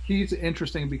he's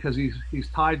interesting because he's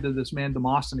tied to this man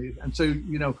Demosthenes. And so,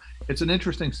 it's an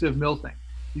interesting Civ Mill thing.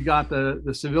 You got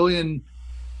the civilian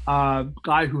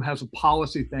guy who has a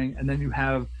policy thing, and then you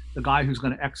have the guy who's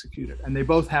going to execute it. And they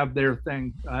both have their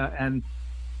thing and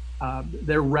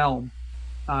their realm.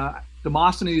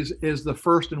 Demosthenes is the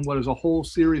first in what is a whole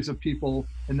series of people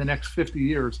in the next 50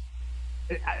 years.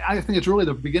 I think it's really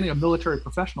the beginning of military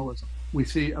professionalism we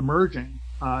see emerging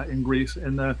in Greece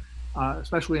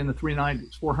especially in the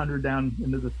 390s, 400 down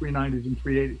into the 390s and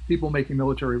 380s, people making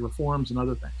military reforms and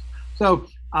other things. So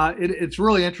it's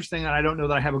really interesting, and I don't know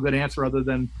that I have a good answer other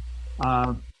than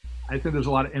I think there's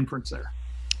a lot of inference there.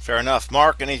 Fair enough.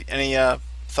 Mark, any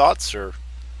thoughts? Or?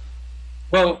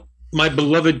 Well, my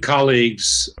beloved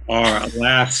colleagues are,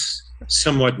 alas,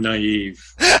 somewhat naive.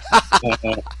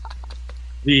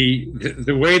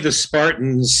 The way the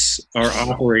Spartans are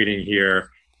operating here,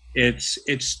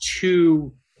 it's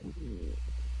too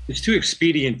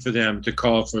expedient for them to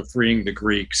call for freeing the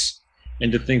Greeks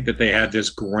and to think that they had this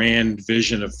grand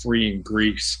vision of freeing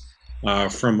Greeks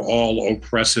from all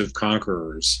oppressive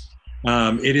conquerors.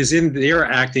 They're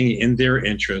acting in their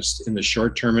interest in the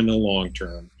short term and the long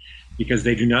term, because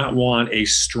they do not want a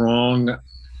strong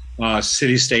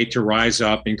city-state to rise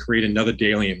up and create another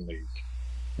Delian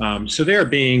League. So they're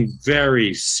being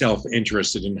very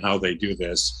self-interested in how they do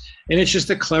this. And it's just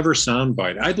a clever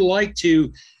soundbite. I'd like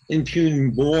to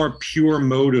impugn more pure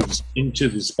motives into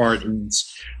the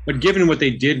Spartans, but given what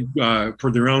they did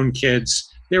for their own kids,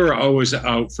 they were always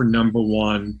out for number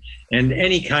one. And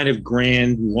any kind of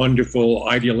grand, wonderful,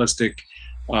 idealistic,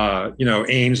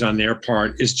 aims on their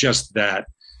part is just that.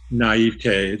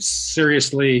 Naivete.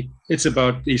 It's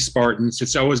about the Spartans.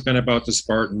 It's always been about the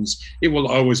Spartans. It will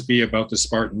always be about the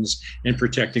Spartans and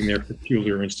protecting their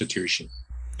peculiar institution.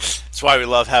 That's why we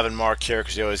love having Mark here,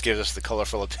 because he always gives us the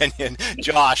colorful opinion.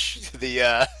 Josh,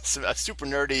 the super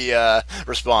nerdy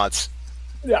response.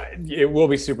 Yeah, it will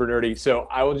be super nerdy. So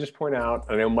I will just point out,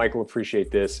 I know Mike will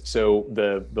appreciate this. So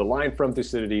the line from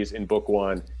Thucydides in Book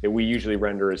 1 that we usually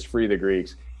render as "free the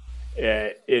Greeks,"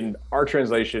 in our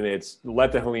translation, it's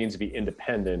 "let the Hellenes be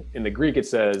independent." In the Greek, it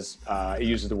says, it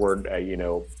uses the word,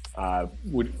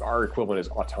 our equivalent is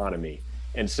autonomy.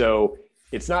 And so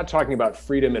it's not talking about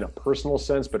freedom in a personal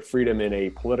sense, but freedom in a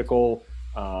political,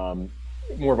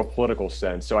 more of a political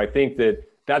sense. So I think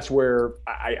that's where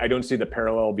I don't see the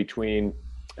parallel between,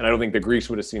 and I don't think the Greeks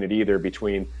would have seen it either,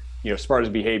 between, Sparta's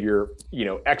behavior,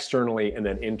 externally and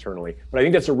then internally. But I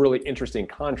think that's a really interesting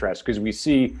contrast, because we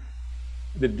see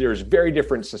that there's very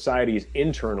different societies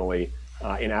internally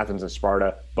in Athens and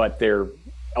Sparta, but their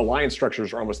alliance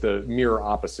structures are almost the mirror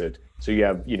opposite. So you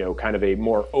have, kind of a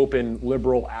more open,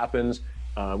 liberal Athens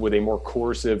with a more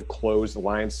coercive, closed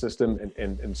alliance system,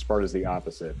 and Sparta's the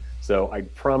opposite. So I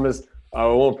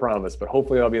won't promise, but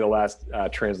hopefully that'll be the last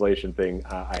translation thing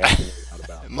I have to know out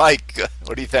about. Mike,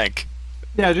 what do you think?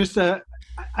 Yeah, just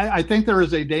I think there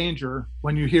is a danger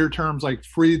when you hear terms like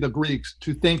 "free the Greeks"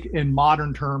 to think in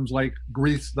modern terms like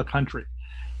Greece the country.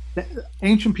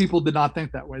 Ancient people did not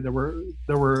think that way. There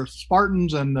were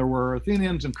Spartans, and there were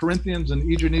Athenians and Corinthians and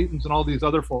Aeginetans and all these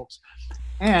other folks,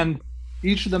 and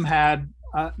each of them had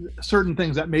certain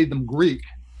things that made them Greek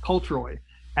culturally.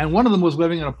 And one of them was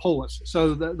living in a polis.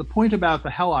 So the point about the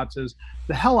Helots is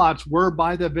the Helots were,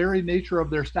 by the very nature of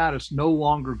their status, no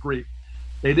longer Greek.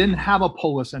 They didn't have a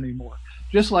polis anymore.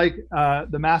 Just like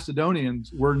the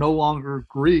Macedonians were no longer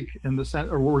Greek in the sense,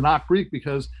 or were not Greek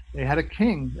because they had a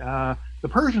king. The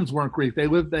Persians weren't Greek.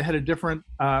 They had a different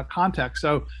context.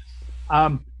 So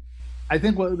I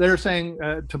think what they're saying,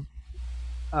 to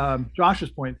Josh's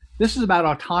point, this is about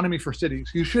autonomy for cities.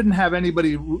 You shouldn't have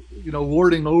anybody,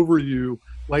 lording over you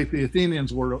like the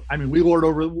Athenians were. I mean,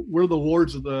 we're the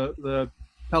lords of the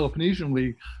Peloponnesian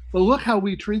League, but look how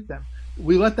we treat them.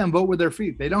 We let them vote with their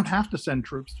feet. They don't have to send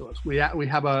troops to us. We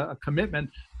have a commitment,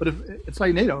 but if it's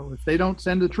like NATO, if they don't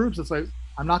send the troops, it's like,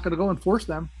 I'm not going to go and force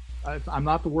them. I'm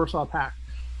not the Warsaw Pact.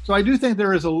 So I do think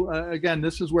there is again,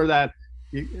 this is where that,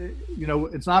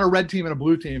 it's not a red team and a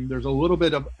blue team. There's a little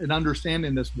bit of an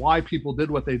understanding this, why people did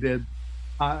what they did,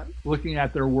 looking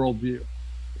at their worldview.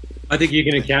 I think you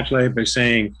can encapsulate it by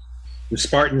saying the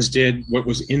Spartans did what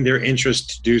was in their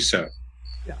interest to do so.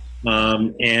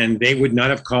 And they would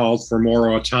not have called for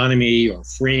more autonomy or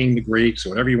freeing the Greeks, or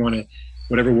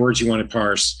whatever words you want to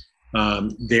parse.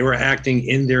 They were acting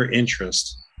in their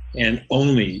interest and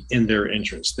only in their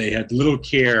interest. They had little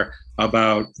care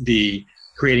about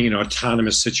creating an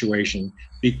autonomous situation,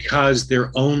 because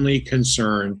their only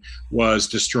concern was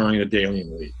destroying the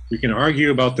Delian League. We can argue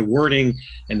about the wording,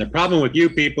 and the problem with you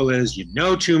people is you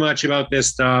know too much about this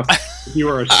stuff. If you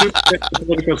were a super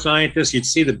political scientist, you'd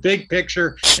see the big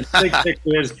picture, and the big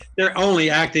picture is they're only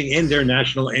acting in their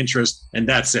national interest, and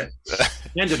that's it.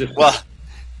 End of discussion. Well,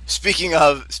 speaking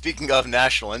of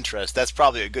national interest, that's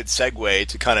probably a good segue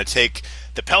to kind of take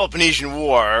the Peloponnesian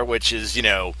War, which is,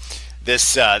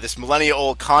 this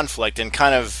millennia-old conflict, and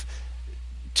kind of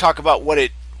talk about what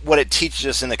it teaches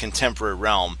us in the contemporary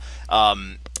realm.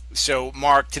 So,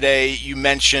 Mark, today you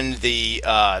mentioned the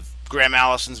Graham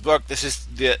Allison's book. This is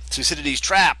the Thucydides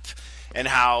Trap, and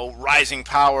how rising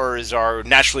powers are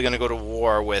naturally going to go to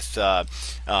war with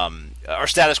our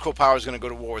status quo power is going to go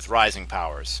to war with rising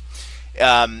powers.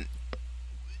 Are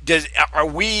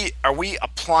we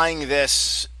applying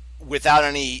this without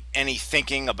any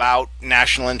thinking about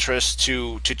national interests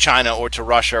to China or to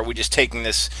Russia? Are we just taking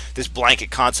this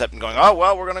blanket concept and going, oh,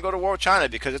 well, we're going to go to war with China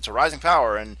because it's a rising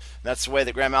power, and that's the way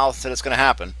that Graham Allison said it's going to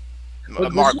happen?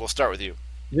 Mark, we'll start with you.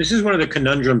 This is one of the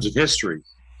conundrums of history.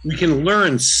 We can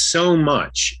learn so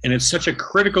much, and it's such a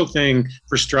critical thing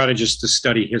for strategists to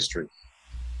study history.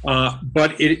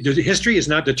 But history is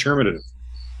not determinative.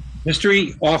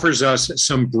 History offers us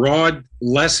some broad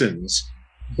lessons,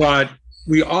 but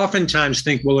we oftentimes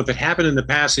think, well, if it happened in the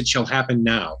past, it shall happen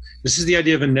now. This is the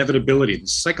idea of inevitability, the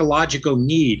psychological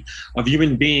need of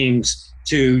human beings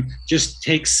to just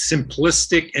take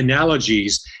simplistic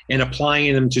analogies and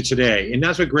applying them to today. And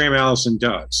that's what Graham Allison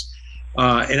does.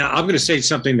 And I'm going to say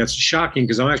something that's shocking,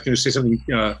 because I'm actually going to say something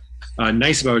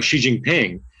nice about Xi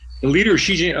Jinping. The leader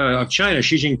of China,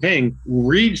 Xi Jinping,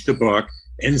 reads the book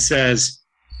and says,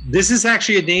 this is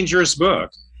actually a dangerous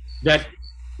book, that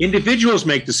individuals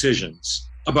make decisions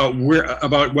about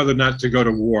whether or not to go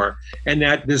to war, and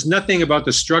that there's nothing about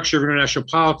the structure of international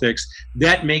politics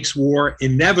that makes war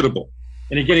inevitable.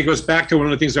 And again, it goes back to one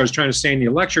of the things I was trying to say in the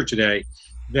lecture today,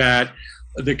 that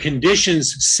the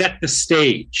conditions set the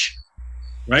stage,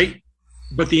 right?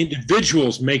 But the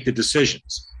individuals make the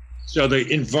decisions. So the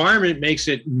environment makes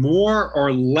it more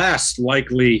or less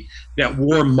likely that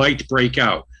war might break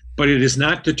out, but it is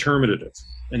not determinative.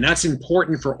 And that's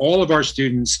important for all of our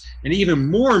students, and even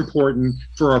more important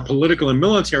for our political and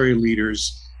military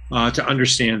leaders to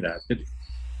understand that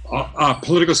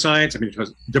political science,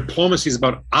 diplomacy is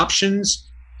about options,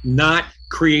 not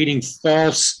creating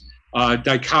false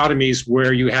dichotomies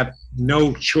where you have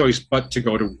no choice but to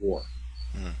go to war.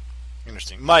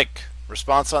 Interesting. Mike,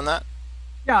 response on that?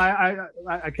 Yeah,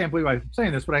 I can't believe I'm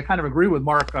saying this, but I kind of agree with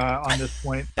Mark on this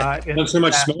point. I'm so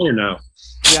much smaller now.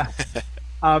 Yeah.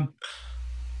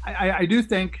 I do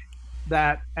think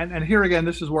that, and here again,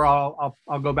 this is where I'll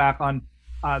go back on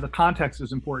the context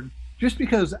is important. Just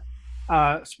because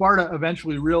Sparta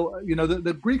eventually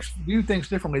the Greeks viewed things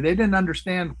differently. They didn't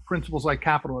understand principles like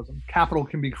capitalism. Capital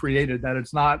can be created, that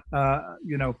it's not,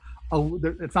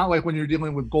 it's not like when you're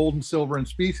dealing with gold and silver and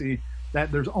specie, that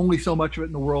there's only so much of it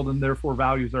in the world and therefore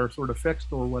values are sort of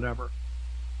fixed or whatever.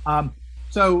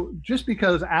 So just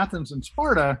because Athens and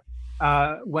Sparta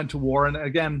went to war, and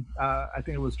again, I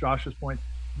think it was Josh's point,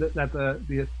 that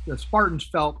the Spartans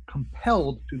felt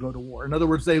compelled to go to war. In other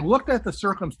words, they looked at the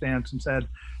circumstance and said,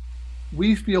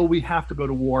 we feel we have to go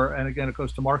to war. And again, it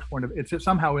goes to Mark's point of it's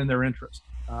somehow in their interest,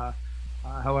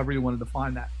 however you want to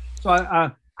define that.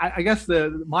 So I guess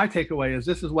my takeaway is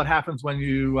this is what happens when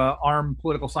you arm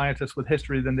political scientists with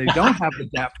history. Then they don't have the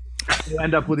depth. You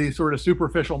end up with these sort of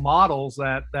superficial models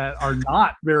that are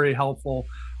not very helpful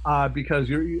because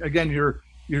you're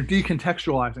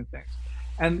decontextualizing things.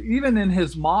 And even in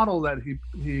his model that he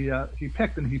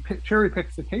picked, and he cherry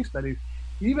picks the case studies,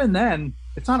 even then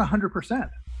it's not 100%.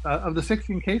 Of the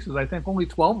 16 cases, I think only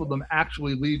 12 of them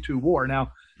actually lead to war.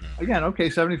 Now, again, okay,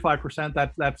 75%,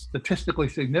 that's statistically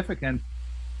significant.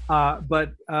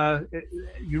 But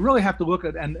you really have to look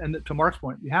at, and to Mark's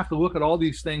point, you have to look at all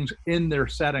these things in their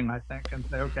setting, I think, and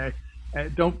say, okay,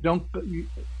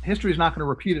 history is not going to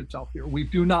repeat itself here. We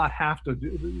do not have to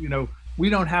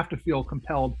we don't have to feel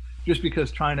compelled just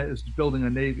because China is building a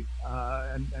navy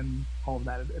and all of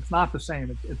that. It's not the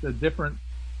same. It's a different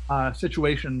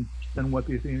situation than what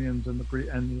the Athenians and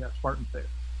the Spartans did.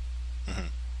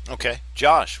 Mm-hmm. Okay,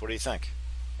 Josh, what do you think?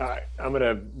 I'm going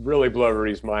to really blow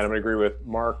everybody's mind. I'm going to agree with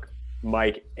Mark,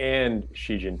 Mike, and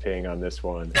Xi Jinping on this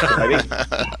one. I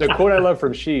think the quote I love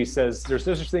from Xi says, there's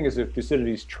no such thing as a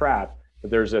Thucydides trap,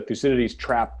 but there's a Thucydides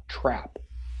trap.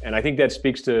 And I think that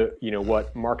speaks to,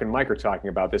 what Mark and Mike are talking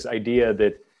about, this idea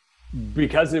that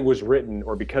because it was written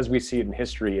or because we see it in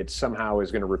history, it somehow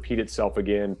is going to repeat itself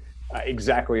again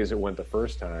exactly as it went the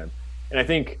first time. And I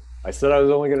think I said I was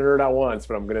only going to nerd out once,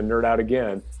 but I'm going to nerd out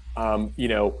again.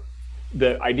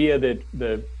 The idea that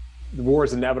the war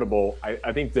is inevitable,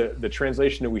 I think the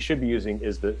translation that we should be using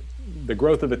is the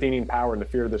growth of Athenian power and the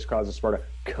fear of this cause of Sparta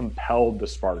compelled the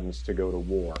Spartans to go to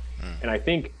war. And I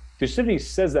think Thucydides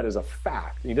says that as a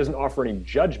fact. He doesn't offer any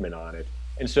judgment on it.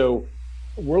 And so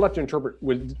we're left to interpret,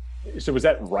 was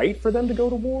that right for them to go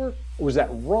to war? Or was that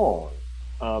wrong?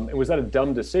 And was that a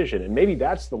dumb decision? And maybe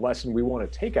that's the lesson we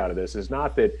want to take out of this, is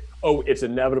not that, it's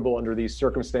inevitable under these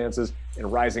circumstances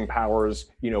and rising powers,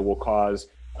 will cause,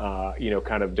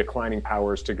 kind of declining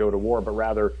powers to go to war, but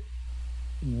rather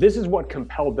this is what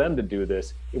compelled them to do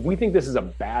this. If we think this is a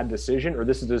bad decision or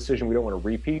this is a decision we don't want to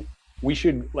repeat, we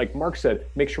should, like Mark said,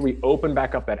 make sure we open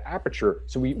back up that aperture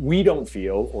so we don't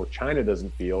feel, or China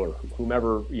doesn't feel, or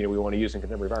whomever, we want to use in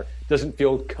contemporary environment, doesn't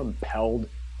feel compelled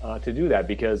to do that.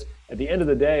 Because at the end of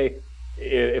the day,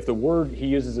 if the word he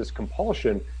uses is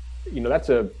compulsion, that's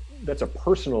a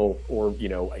personal, or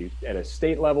at a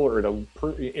state level or at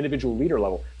a individual leader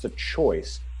level, it's a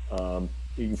choice.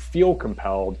 You feel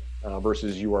compelled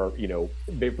versus you are,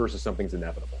 versus something's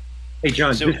inevitable. Hey,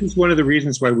 John, this is one of the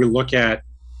reasons why we look at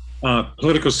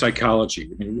political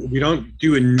psychology. I mean, we don't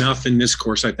do enough in this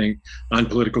course, I think, on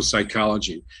political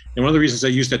psychology. And one of the reasons I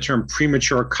use that term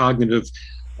premature cognitive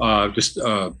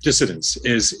dissidence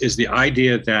is the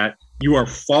idea that you are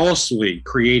falsely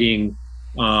creating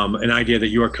an idea that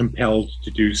you are compelled to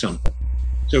do something.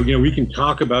 So, we can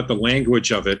talk about the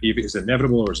language of it, if it's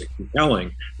inevitable or is it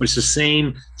compelling, but it's the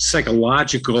same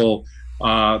psychological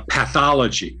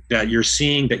pathology that you're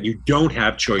seeing, that you don't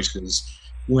have choices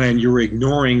when you're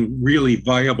ignoring really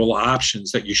viable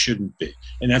options that you shouldn't be.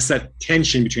 And that's that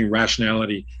tension between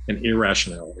rationality and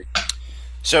irrationality.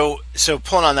 So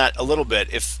pulling on that a little bit,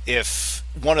 if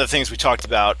one of the things we talked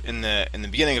about in the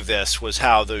beginning of this was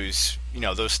how those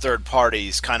third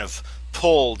parties kind of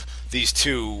pulled these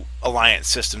two alliance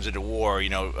systems into war,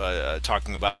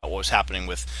 talking about what was happening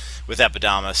with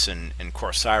Epidamus and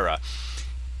Corcyra.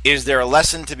 Is there a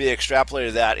lesson to be extrapolated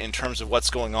to that in terms of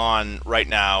what's going on right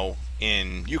now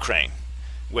in Ukraine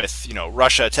with,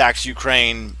 Russia attacks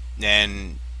Ukraine,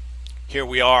 and here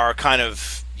we are kind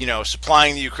of,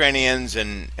 supplying the Ukrainians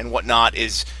and whatnot?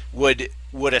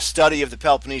 Would a study of the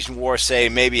Peloponnesian War say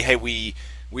maybe, hey,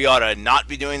 we ought to not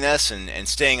be doing this and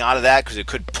staying out of that because it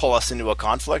could pull us into a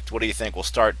conflict? What do you think? We'll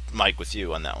start, Mike, with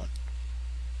you on that one.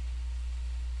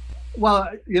 Well,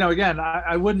 again,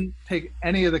 I wouldn't take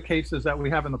any of the cases that we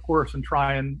have in the course and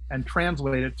try and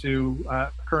translate it to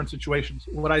current situations.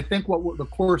 What I think what the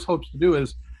course hopes to do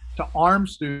is to arm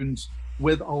students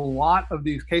with a lot of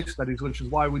these case studies, which is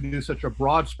why we do such a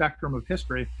broad spectrum of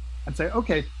history, and say,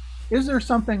 okay, is there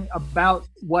something about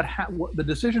what the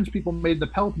decisions people made in the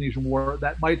Peloponnesian War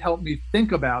that might help me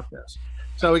think about this?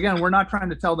 So again, we're not trying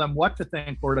to tell them what to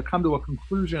think or to come to a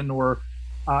conclusion or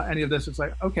any of this. It's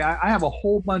like, okay, I have a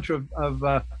whole bunch of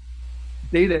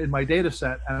data in my data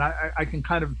set, and I can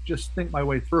kind of just think my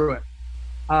way through it.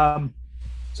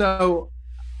 So,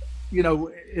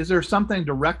 is there something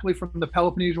directly from the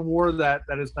Peloponnesian War that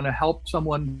is going to help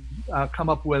someone come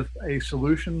up with a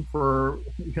solution for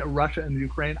Russia and the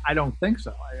Ukraine? I don't think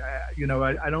so.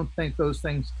 I don't think those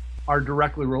things are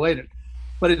directly related,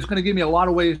 but it's going to give me a lot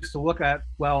of ways to look at.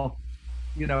 Well,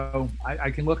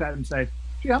 I can look at it and say,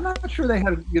 gee, I'm not sure they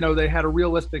had a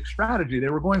realistic strategy. They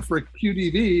were going for a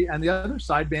QDV, and the other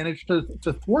side managed to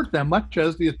thwart them, much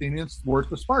as the Athenians thwart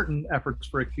the Spartan efforts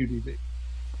for a QDV,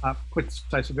 quick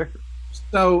decisive victory.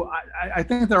 So I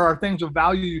think there are things of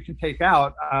value you can take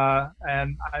out,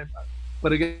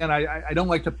 but again, I don't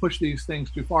like to push these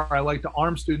things too far. I like to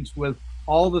arm students with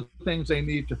all the things they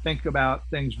need to think about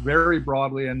things very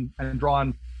broadly and draw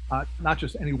on not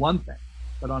just any one thing,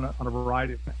 but on a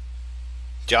variety of things.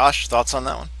 Josh, thoughts on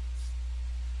that one?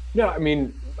 Yeah, I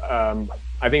mean,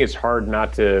 I think it's hard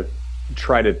not to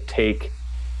try to take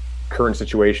current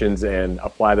situations and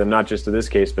apply them not just to this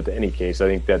case, but to any case. I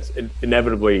think that's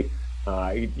inevitably,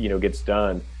 gets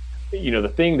done.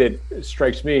 The thing that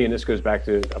strikes me, and this goes back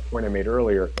to a point I made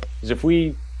earlier, is if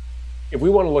we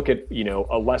want to look at,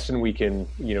 a lesson we can,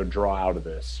 draw out of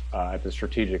this at the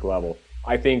strategic level,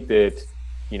 I think that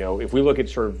if we look at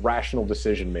sort of rational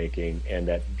decision making and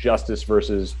that justice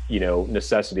versus,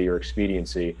 necessity or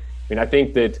expediency, I mean, I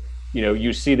think that,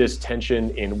 you see this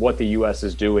tension in what the U.S.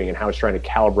 is doing and how it's trying to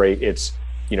calibrate its,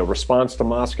 response to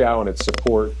Moscow and its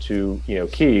support to,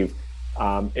 Kyiv,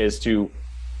 is to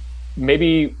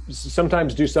maybe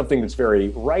sometimes do something that's very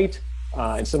right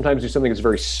and sometimes do something that's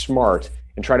very smart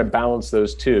and try to balance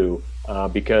those two.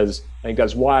 Because I think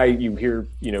that's why you hear,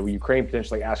 Ukraine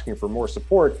potentially asking for more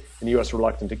support and the U.S.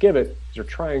 reluctant to give it. They're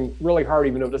trying really hard,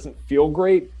 even though it doesn't feel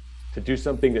great, to do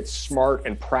something that's smart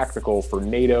and practical for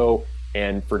NATO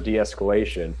and for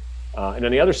de-escalation. And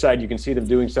on the other side, you can see them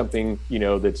doing something,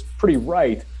 that's pretty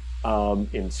right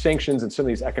in sanctions and some of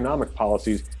these economic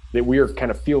policies that we are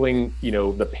kind of feeling,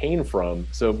 the pain from.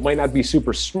 So it might not be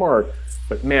super smart,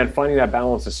 but man, finding that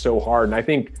balance is so hard. And I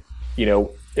think,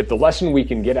 if the lesson we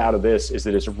can get out of this is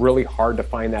that it's really hard to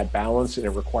find that balance and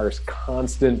it requires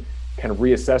constant kind of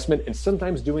reassessment and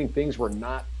sometimes doing things we're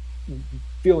not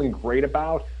feeling great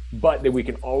about, but that we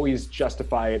can always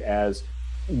justify it as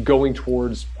going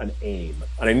towards an aim.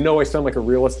 And I know I sound like a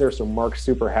realist there, so Mark's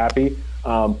super happy.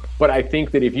 But I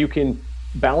think that if you can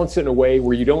balance it in a way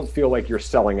where you don't feel like you're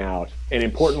selling out, and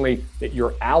importantly, that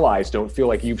your allies don't feel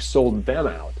like you've sold them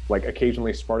out, like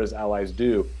occasionally Sparta's allies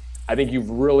do, I think you've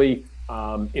really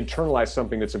internalize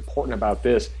something that's important about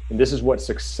this. And this is what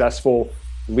successful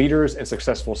leaders and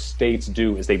successful states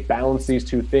do, is they balance these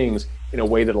two things in a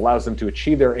way that allows them to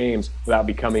achieve their aims without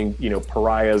becoming,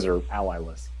 pariahs or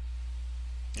allyless.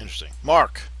 Interesting.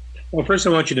 Mark. Well, first I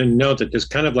want you to note that there's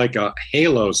kind of like a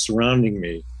halo surrounding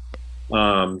me.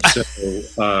 I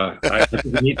think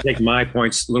we need to take my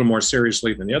points a little more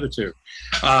seriously than the other two.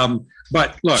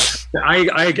 But look,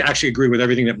 I actually agree with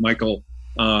everything that Michael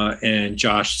and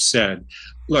Josh said.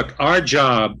 Look, our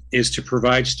job is to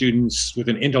provide students with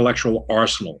an intellectual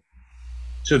arsenal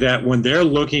so that when they're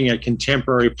looking at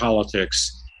contemporary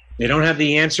politics, they don't have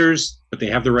the answers, but they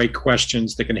have the right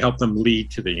questions that can help them lead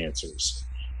to the answers.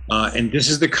 And this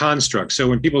is the construct. So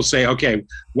when people say, okay,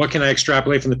 what can I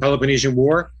extrapolate from the Peloponnesian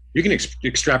War? You can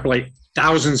extrapolate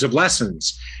thousands of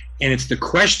lessons. And it's the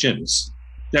questions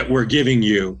that we're giving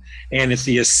you. And it's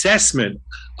the assessment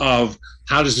of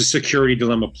how does the security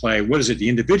dilemma play? What is it? The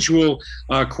individual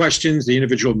questions, the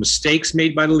individual mistakes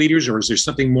made by the leaders, or is there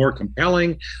something more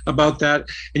compelling about that?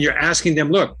 And you're asking them,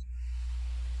 look,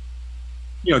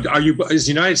 is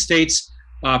the United States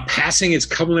passing its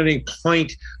culminating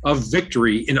point of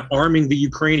victory in arming the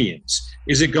Ukrainians?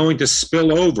 Is it going to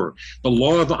spill over? The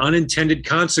law of unintended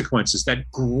consequences, that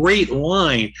great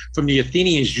line from the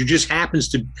Athenians, who just happen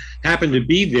to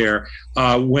be there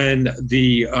when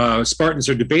the Spartans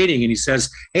are debating, and he says,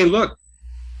 hey, look,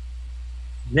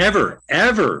 never,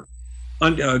 ever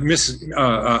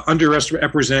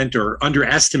underrepresent or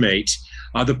underestimate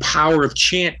the power of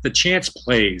the chance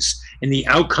plays in the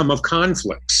outcome of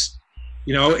conflicts.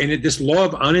 And this law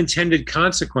of unintended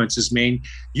consequences it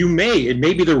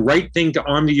may be the right thing to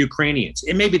arm the Ukrainians.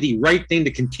 It may be the right thing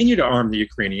to continue to arm the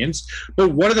Ukrainians,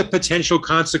 but what are the potential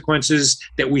consequences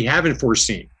that we haven't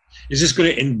foreseen? Is this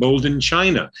going to embolden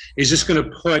China? Is this going to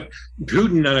put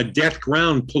Putin on a death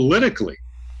ground politically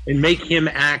and make him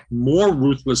act more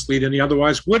ruthlessly than he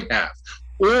otherwise would have?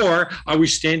 Or are we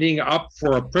standing up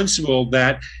for a principle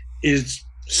that is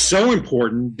so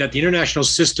important that the international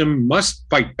system must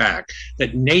fight back,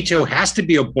 that NATO has to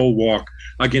be a bulwark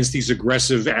against these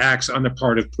aggressive acts on the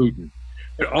part of Putin?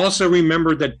 But also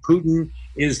remember that Putin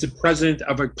is the president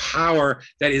of a power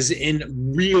that is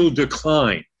in real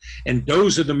decline. And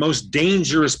those are the most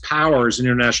dangerous powers in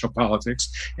international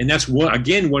politics. And that's, one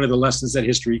of the lessons that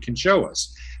history can show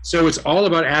us. So it's all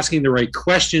about asking the right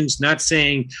questions, not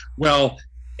saying, well,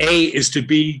 A is to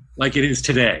be like it is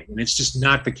today. And it's just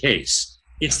not the case.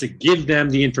 It's to give them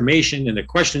the information and the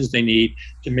questions they need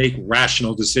to make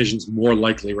rational decisions more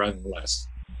likely rather than less.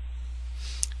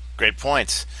 Great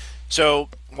points. So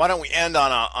why don't we end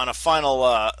on a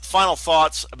final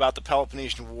thoughts about the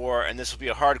Peloponnesian War, and this will be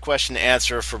a hard question to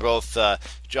answer for both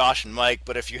Josh and Mike,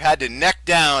 but if you had to neck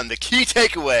down the key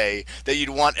takeaway that you'd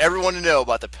want everyone to know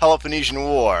about the Peloponnesian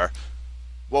War,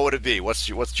 what would it be? What's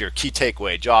your key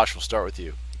takeaway? Josh, we'll start with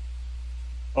you.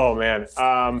 Oh, man.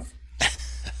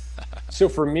 So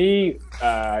for me,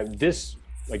 this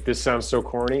sounds so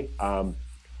corny.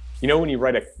 When you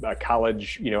write a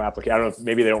college, application, I don't know,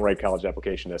 maybe they don't write college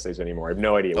application essays anymore. I have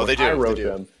no idea. Oh, they do. I wrote they do.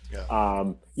 them.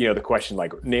 Yeah. The question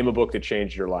like, name a book that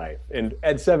changed your life. And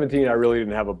at 17, I really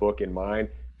didn't have a book in mind.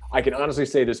 I can honestly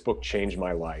say this book changed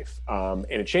my life. And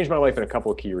it changed my life in for a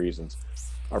couple of key reasons.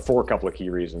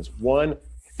 One,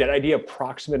 that idea of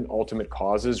proximate and ultimate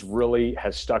causes really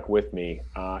has stuck with me.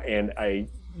 And I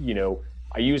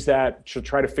use that to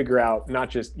try to figure out not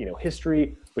just,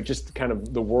 history, but just kind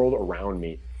of the world around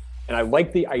me. And I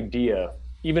like the idea,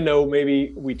 even though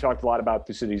maybe we talked a lot about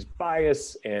Thucydides'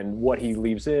 bias and what he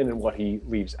leaves in and what he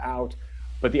leaves out,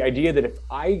 but the idea that if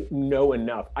I know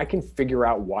enough, I can figure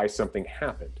out why something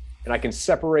happened. And I can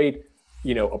separate,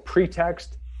 a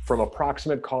pretext from a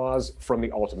proximate cause from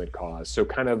the ultimate cause. So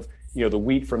kind of, the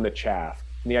wheat from the chaff.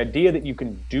 And the idea that you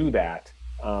can do that,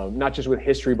 not just with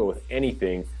history, but with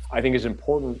anything, I think is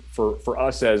important for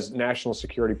us as national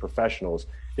security professionals,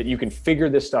 that you can figure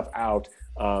this stuff out.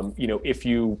 If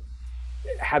you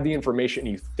have the information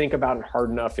and you think about it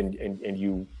hard enough and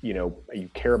you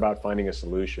care about finding a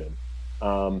solution.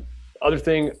 Other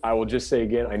thing I will just say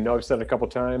again, I know I've said it a couple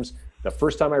times, the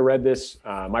first time I read this,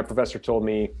 my professor told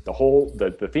me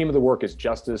the theme of the work is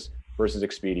justice versus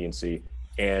expediency.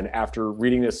 And after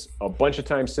reading this a bunch of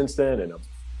times since then and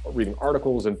reading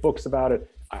articles and books about it,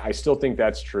 I still think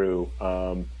that's true.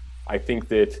 I think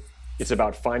that it's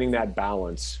about finding that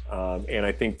balance. And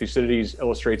I think Thucydides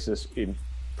illustrates this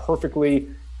perfectly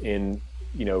in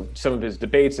some of his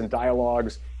debates and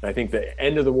dialogues. And I think the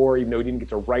end of the war, even though he didn't get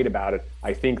to write about it,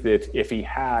 I think that if he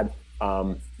had,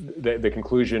 the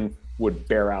conclusion would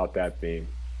bear out that theme.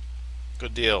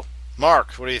 Good deal.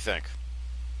 Mark, what do you think?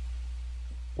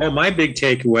 Well, my big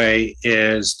takeaway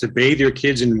is to bathe your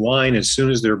kids in wine as soon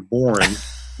as they're born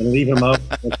and leave them out.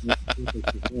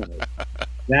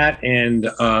 That and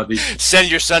Send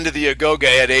your son to the Agoge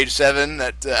at age 7.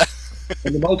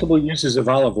 And the multiple uses of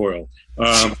olive oil.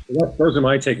 Those are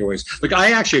my takeaways. Look,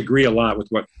 I actually agree a lot with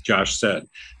what Josh said.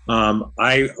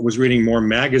 I was reading more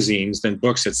magazines than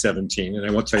books at 17, and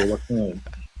I won't tell you what kind.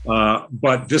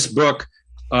 But this book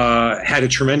had a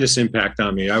tremendous impact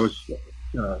on me. I was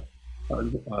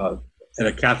at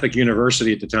a Catholic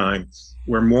university at the time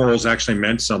where morals actually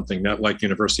meant something, not like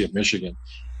University of Michigan.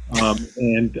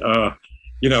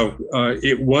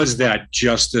 It was that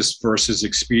justice versus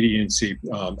expediency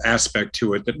aspect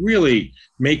to it that really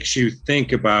makes you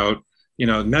think about,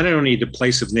 not only the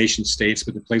place of nation states,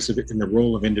 but the place of it in the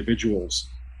role of individuals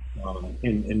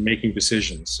in making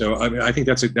decisions. So I think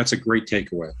that's a great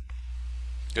takeaway.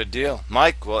 Good deal.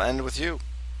 Mike, we'll end with you.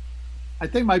 I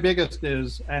think my biggest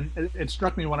is, and it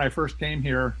struck me when I first came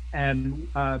here,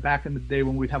 and back in the day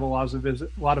when we'd have a lot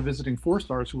of visiting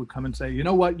 4-stars who would come and say, you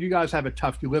know what, you guys have it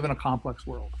tough. You live in a complex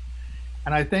world.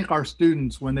 And I think our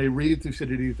students, when they read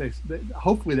Thucydides,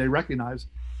 hopefully they recognize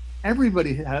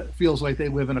everybody feels like they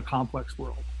live in a complex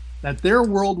world, that their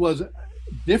world was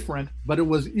different, but it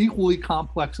was equally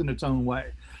complex in its own way.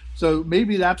 So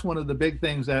maybe that's one of the big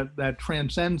things that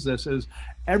transcends this is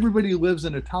everybody lives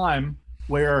in a time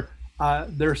where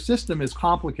their system is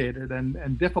complicated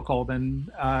and difficult.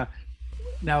 And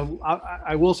now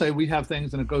I will say we have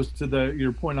things, and it goes to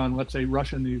your point on, let's say,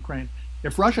 Russia and the Ukraine.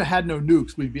 If Russia had no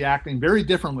nukes, we'd be acting very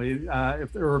differently.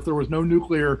 If there was no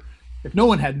nuclear, if no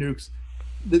one had nukes,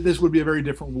 this would be a very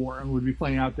different war and would be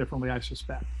playing out differently, I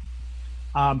suspect.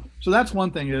 So that's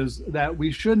one thing, is that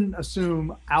we shouldn't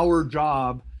assume our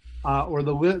job or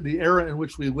the era in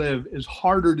which we live is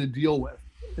harder to deal with.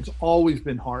 It's always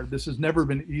been hard. This has never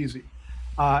been easy.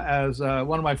 As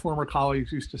one of my former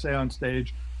colleagues used to say on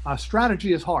stage,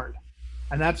 strategy is hard.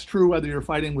 And that's true whether you're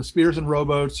fighting with spears and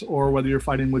rowboats or whether you're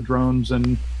fighting with drones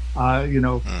and,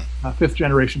 5th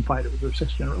generation fighters or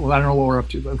 6th generation. Well, I don't know what we're up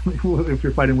to, but if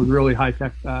you're fighting with really high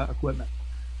tech equipment.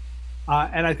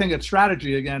 And I think it's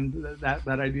strategy, again, that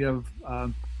idea of,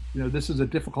 this is a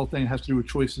difficult thing. It has to do with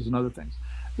choices and other things.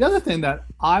 The other thing that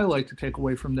I like to take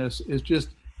away from this is just,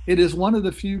 it is one of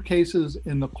the few cases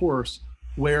in the course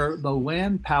where the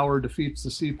land power defeats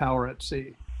the sea power at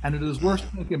sea. And it is worth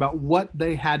thinking about what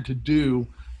they had to do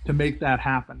to make that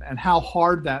happen and how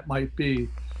hard that might be.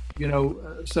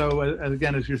 So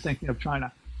again, as you're thinking of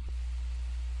China,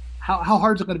 how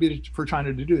hard is it going to be for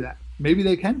China to do that? Maybe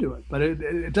they can do it, but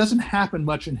it doesn't happen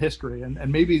much in history.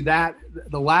 And maybe that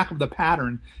the lack of the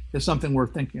pattern is something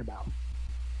worth thinking about.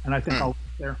 And I think I'll leave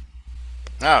it there.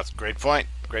 Oh, it's a great point.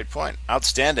 Great point.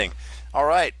 Outstanding. All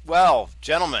right. Well,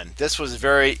 gentlemen, this was a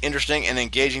very interesting and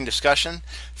engaging discussion.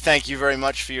 Thank you very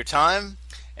much for your time,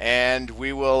 and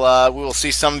we will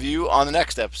see some of you on the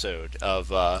next episode of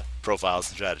Profiles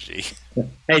and Strategy.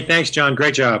 Hey, thanks, John.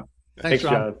 Great job. Thanks,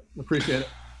 John. Appreciate it.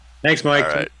 Thanks, Mike.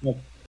 All right.